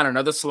sign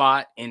another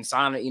slot and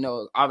sign,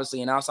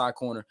 obviously an outside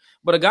corner.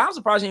 But a guy I'm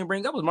surprised he didn't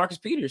bring up was Marcus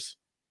Peters.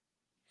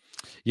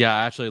 Yeah,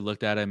 I actually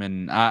looked at him,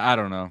 and I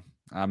don't know.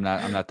 I'm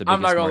not the biggest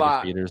I'm not gonna Marcus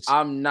lie. Peters.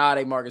 I'm not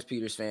a Marcus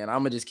Peters fan. I'm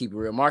gonna just keep it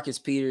real. Marcus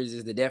Peters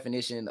is the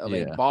definition of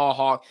a ball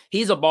hawk.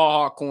 He's a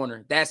ball hawk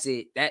corner. That's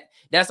it.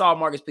 That's all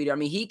Marcus Peters. I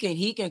mean,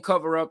 he can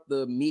cover up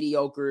the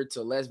mediocre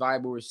to less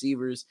viable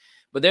receivers,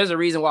 but there's a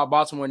reason why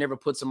Baltimore never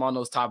puts him on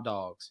those top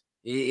dogs.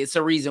 It's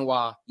a reason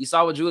why. You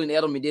saw what Julian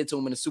Edelman did to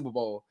him in the Super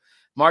Bowl.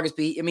 Marcus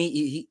Peters, I mean,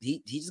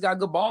 he just got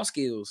good ball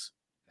skills.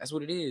 That's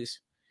what it is.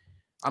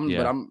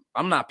 But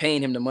I'm not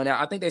paying him the money.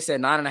 I think they said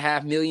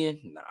 $9.5 million.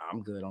 Nah,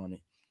 I'm good on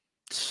it.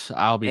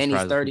 I'll be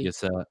surprised if he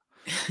gets that.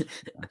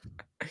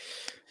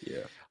 Yeah.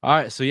 All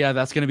right. So,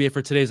 that's going to be it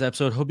for today's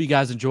episode. Hope you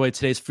guys enjoyed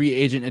today's free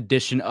agent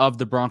edition of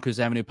the Broncos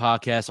Avenue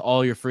podcast.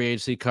 All your free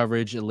agency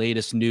coverage,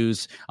 latest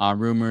news,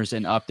 rumors,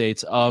 and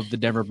updates of the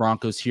Denver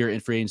Broncos here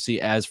in free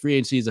agency, as free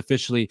agency is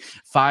officially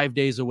 5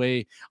 days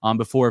away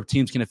before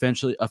teams can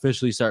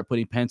officially start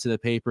putting pen to the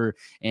paper.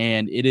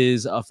 And it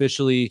is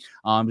officially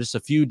just a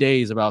few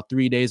days, about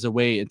 3 days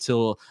away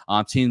until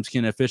teams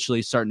can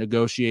officially start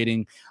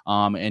negotiating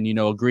and,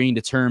 agreeing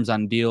to terms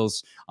on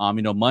deals.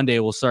 Monday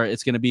will start.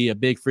 It's going to be a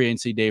big free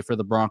agency day for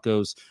the Broncos.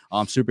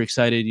 I'm super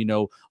excited.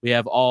 We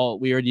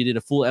already did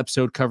a full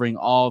episode covering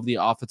all of the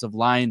offensive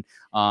line,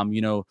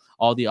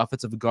 all the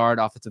offensive guard,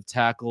 offensive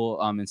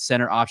tackle, and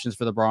center options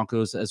for the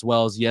Broncos, as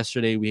well as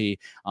yesterday we,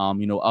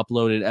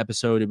 uploaded an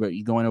episode about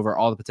going over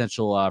all the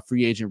potential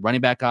free agent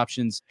running back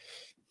options.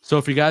 So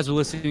if you guys are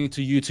listening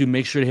to YouTube,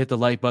 make sure to hit the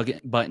like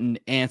button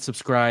and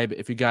subscribe.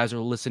 If you guys are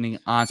listening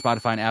on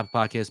Spotify and Apple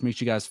Podcasts, make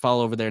sure you guys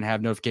follow over there and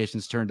have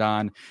notifications turned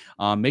on.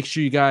 Make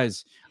sure you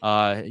guys,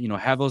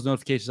 have those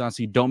notifications on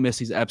so you don't miss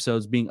these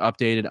episodes being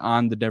updated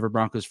on the Denver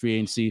Broncos free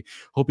agency.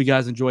 Hope you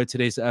guys enjoyed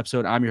today's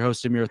episode. I'm your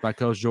host, Amir, with my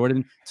co-host,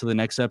 Jordan. Till the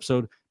next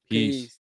episode. Peace.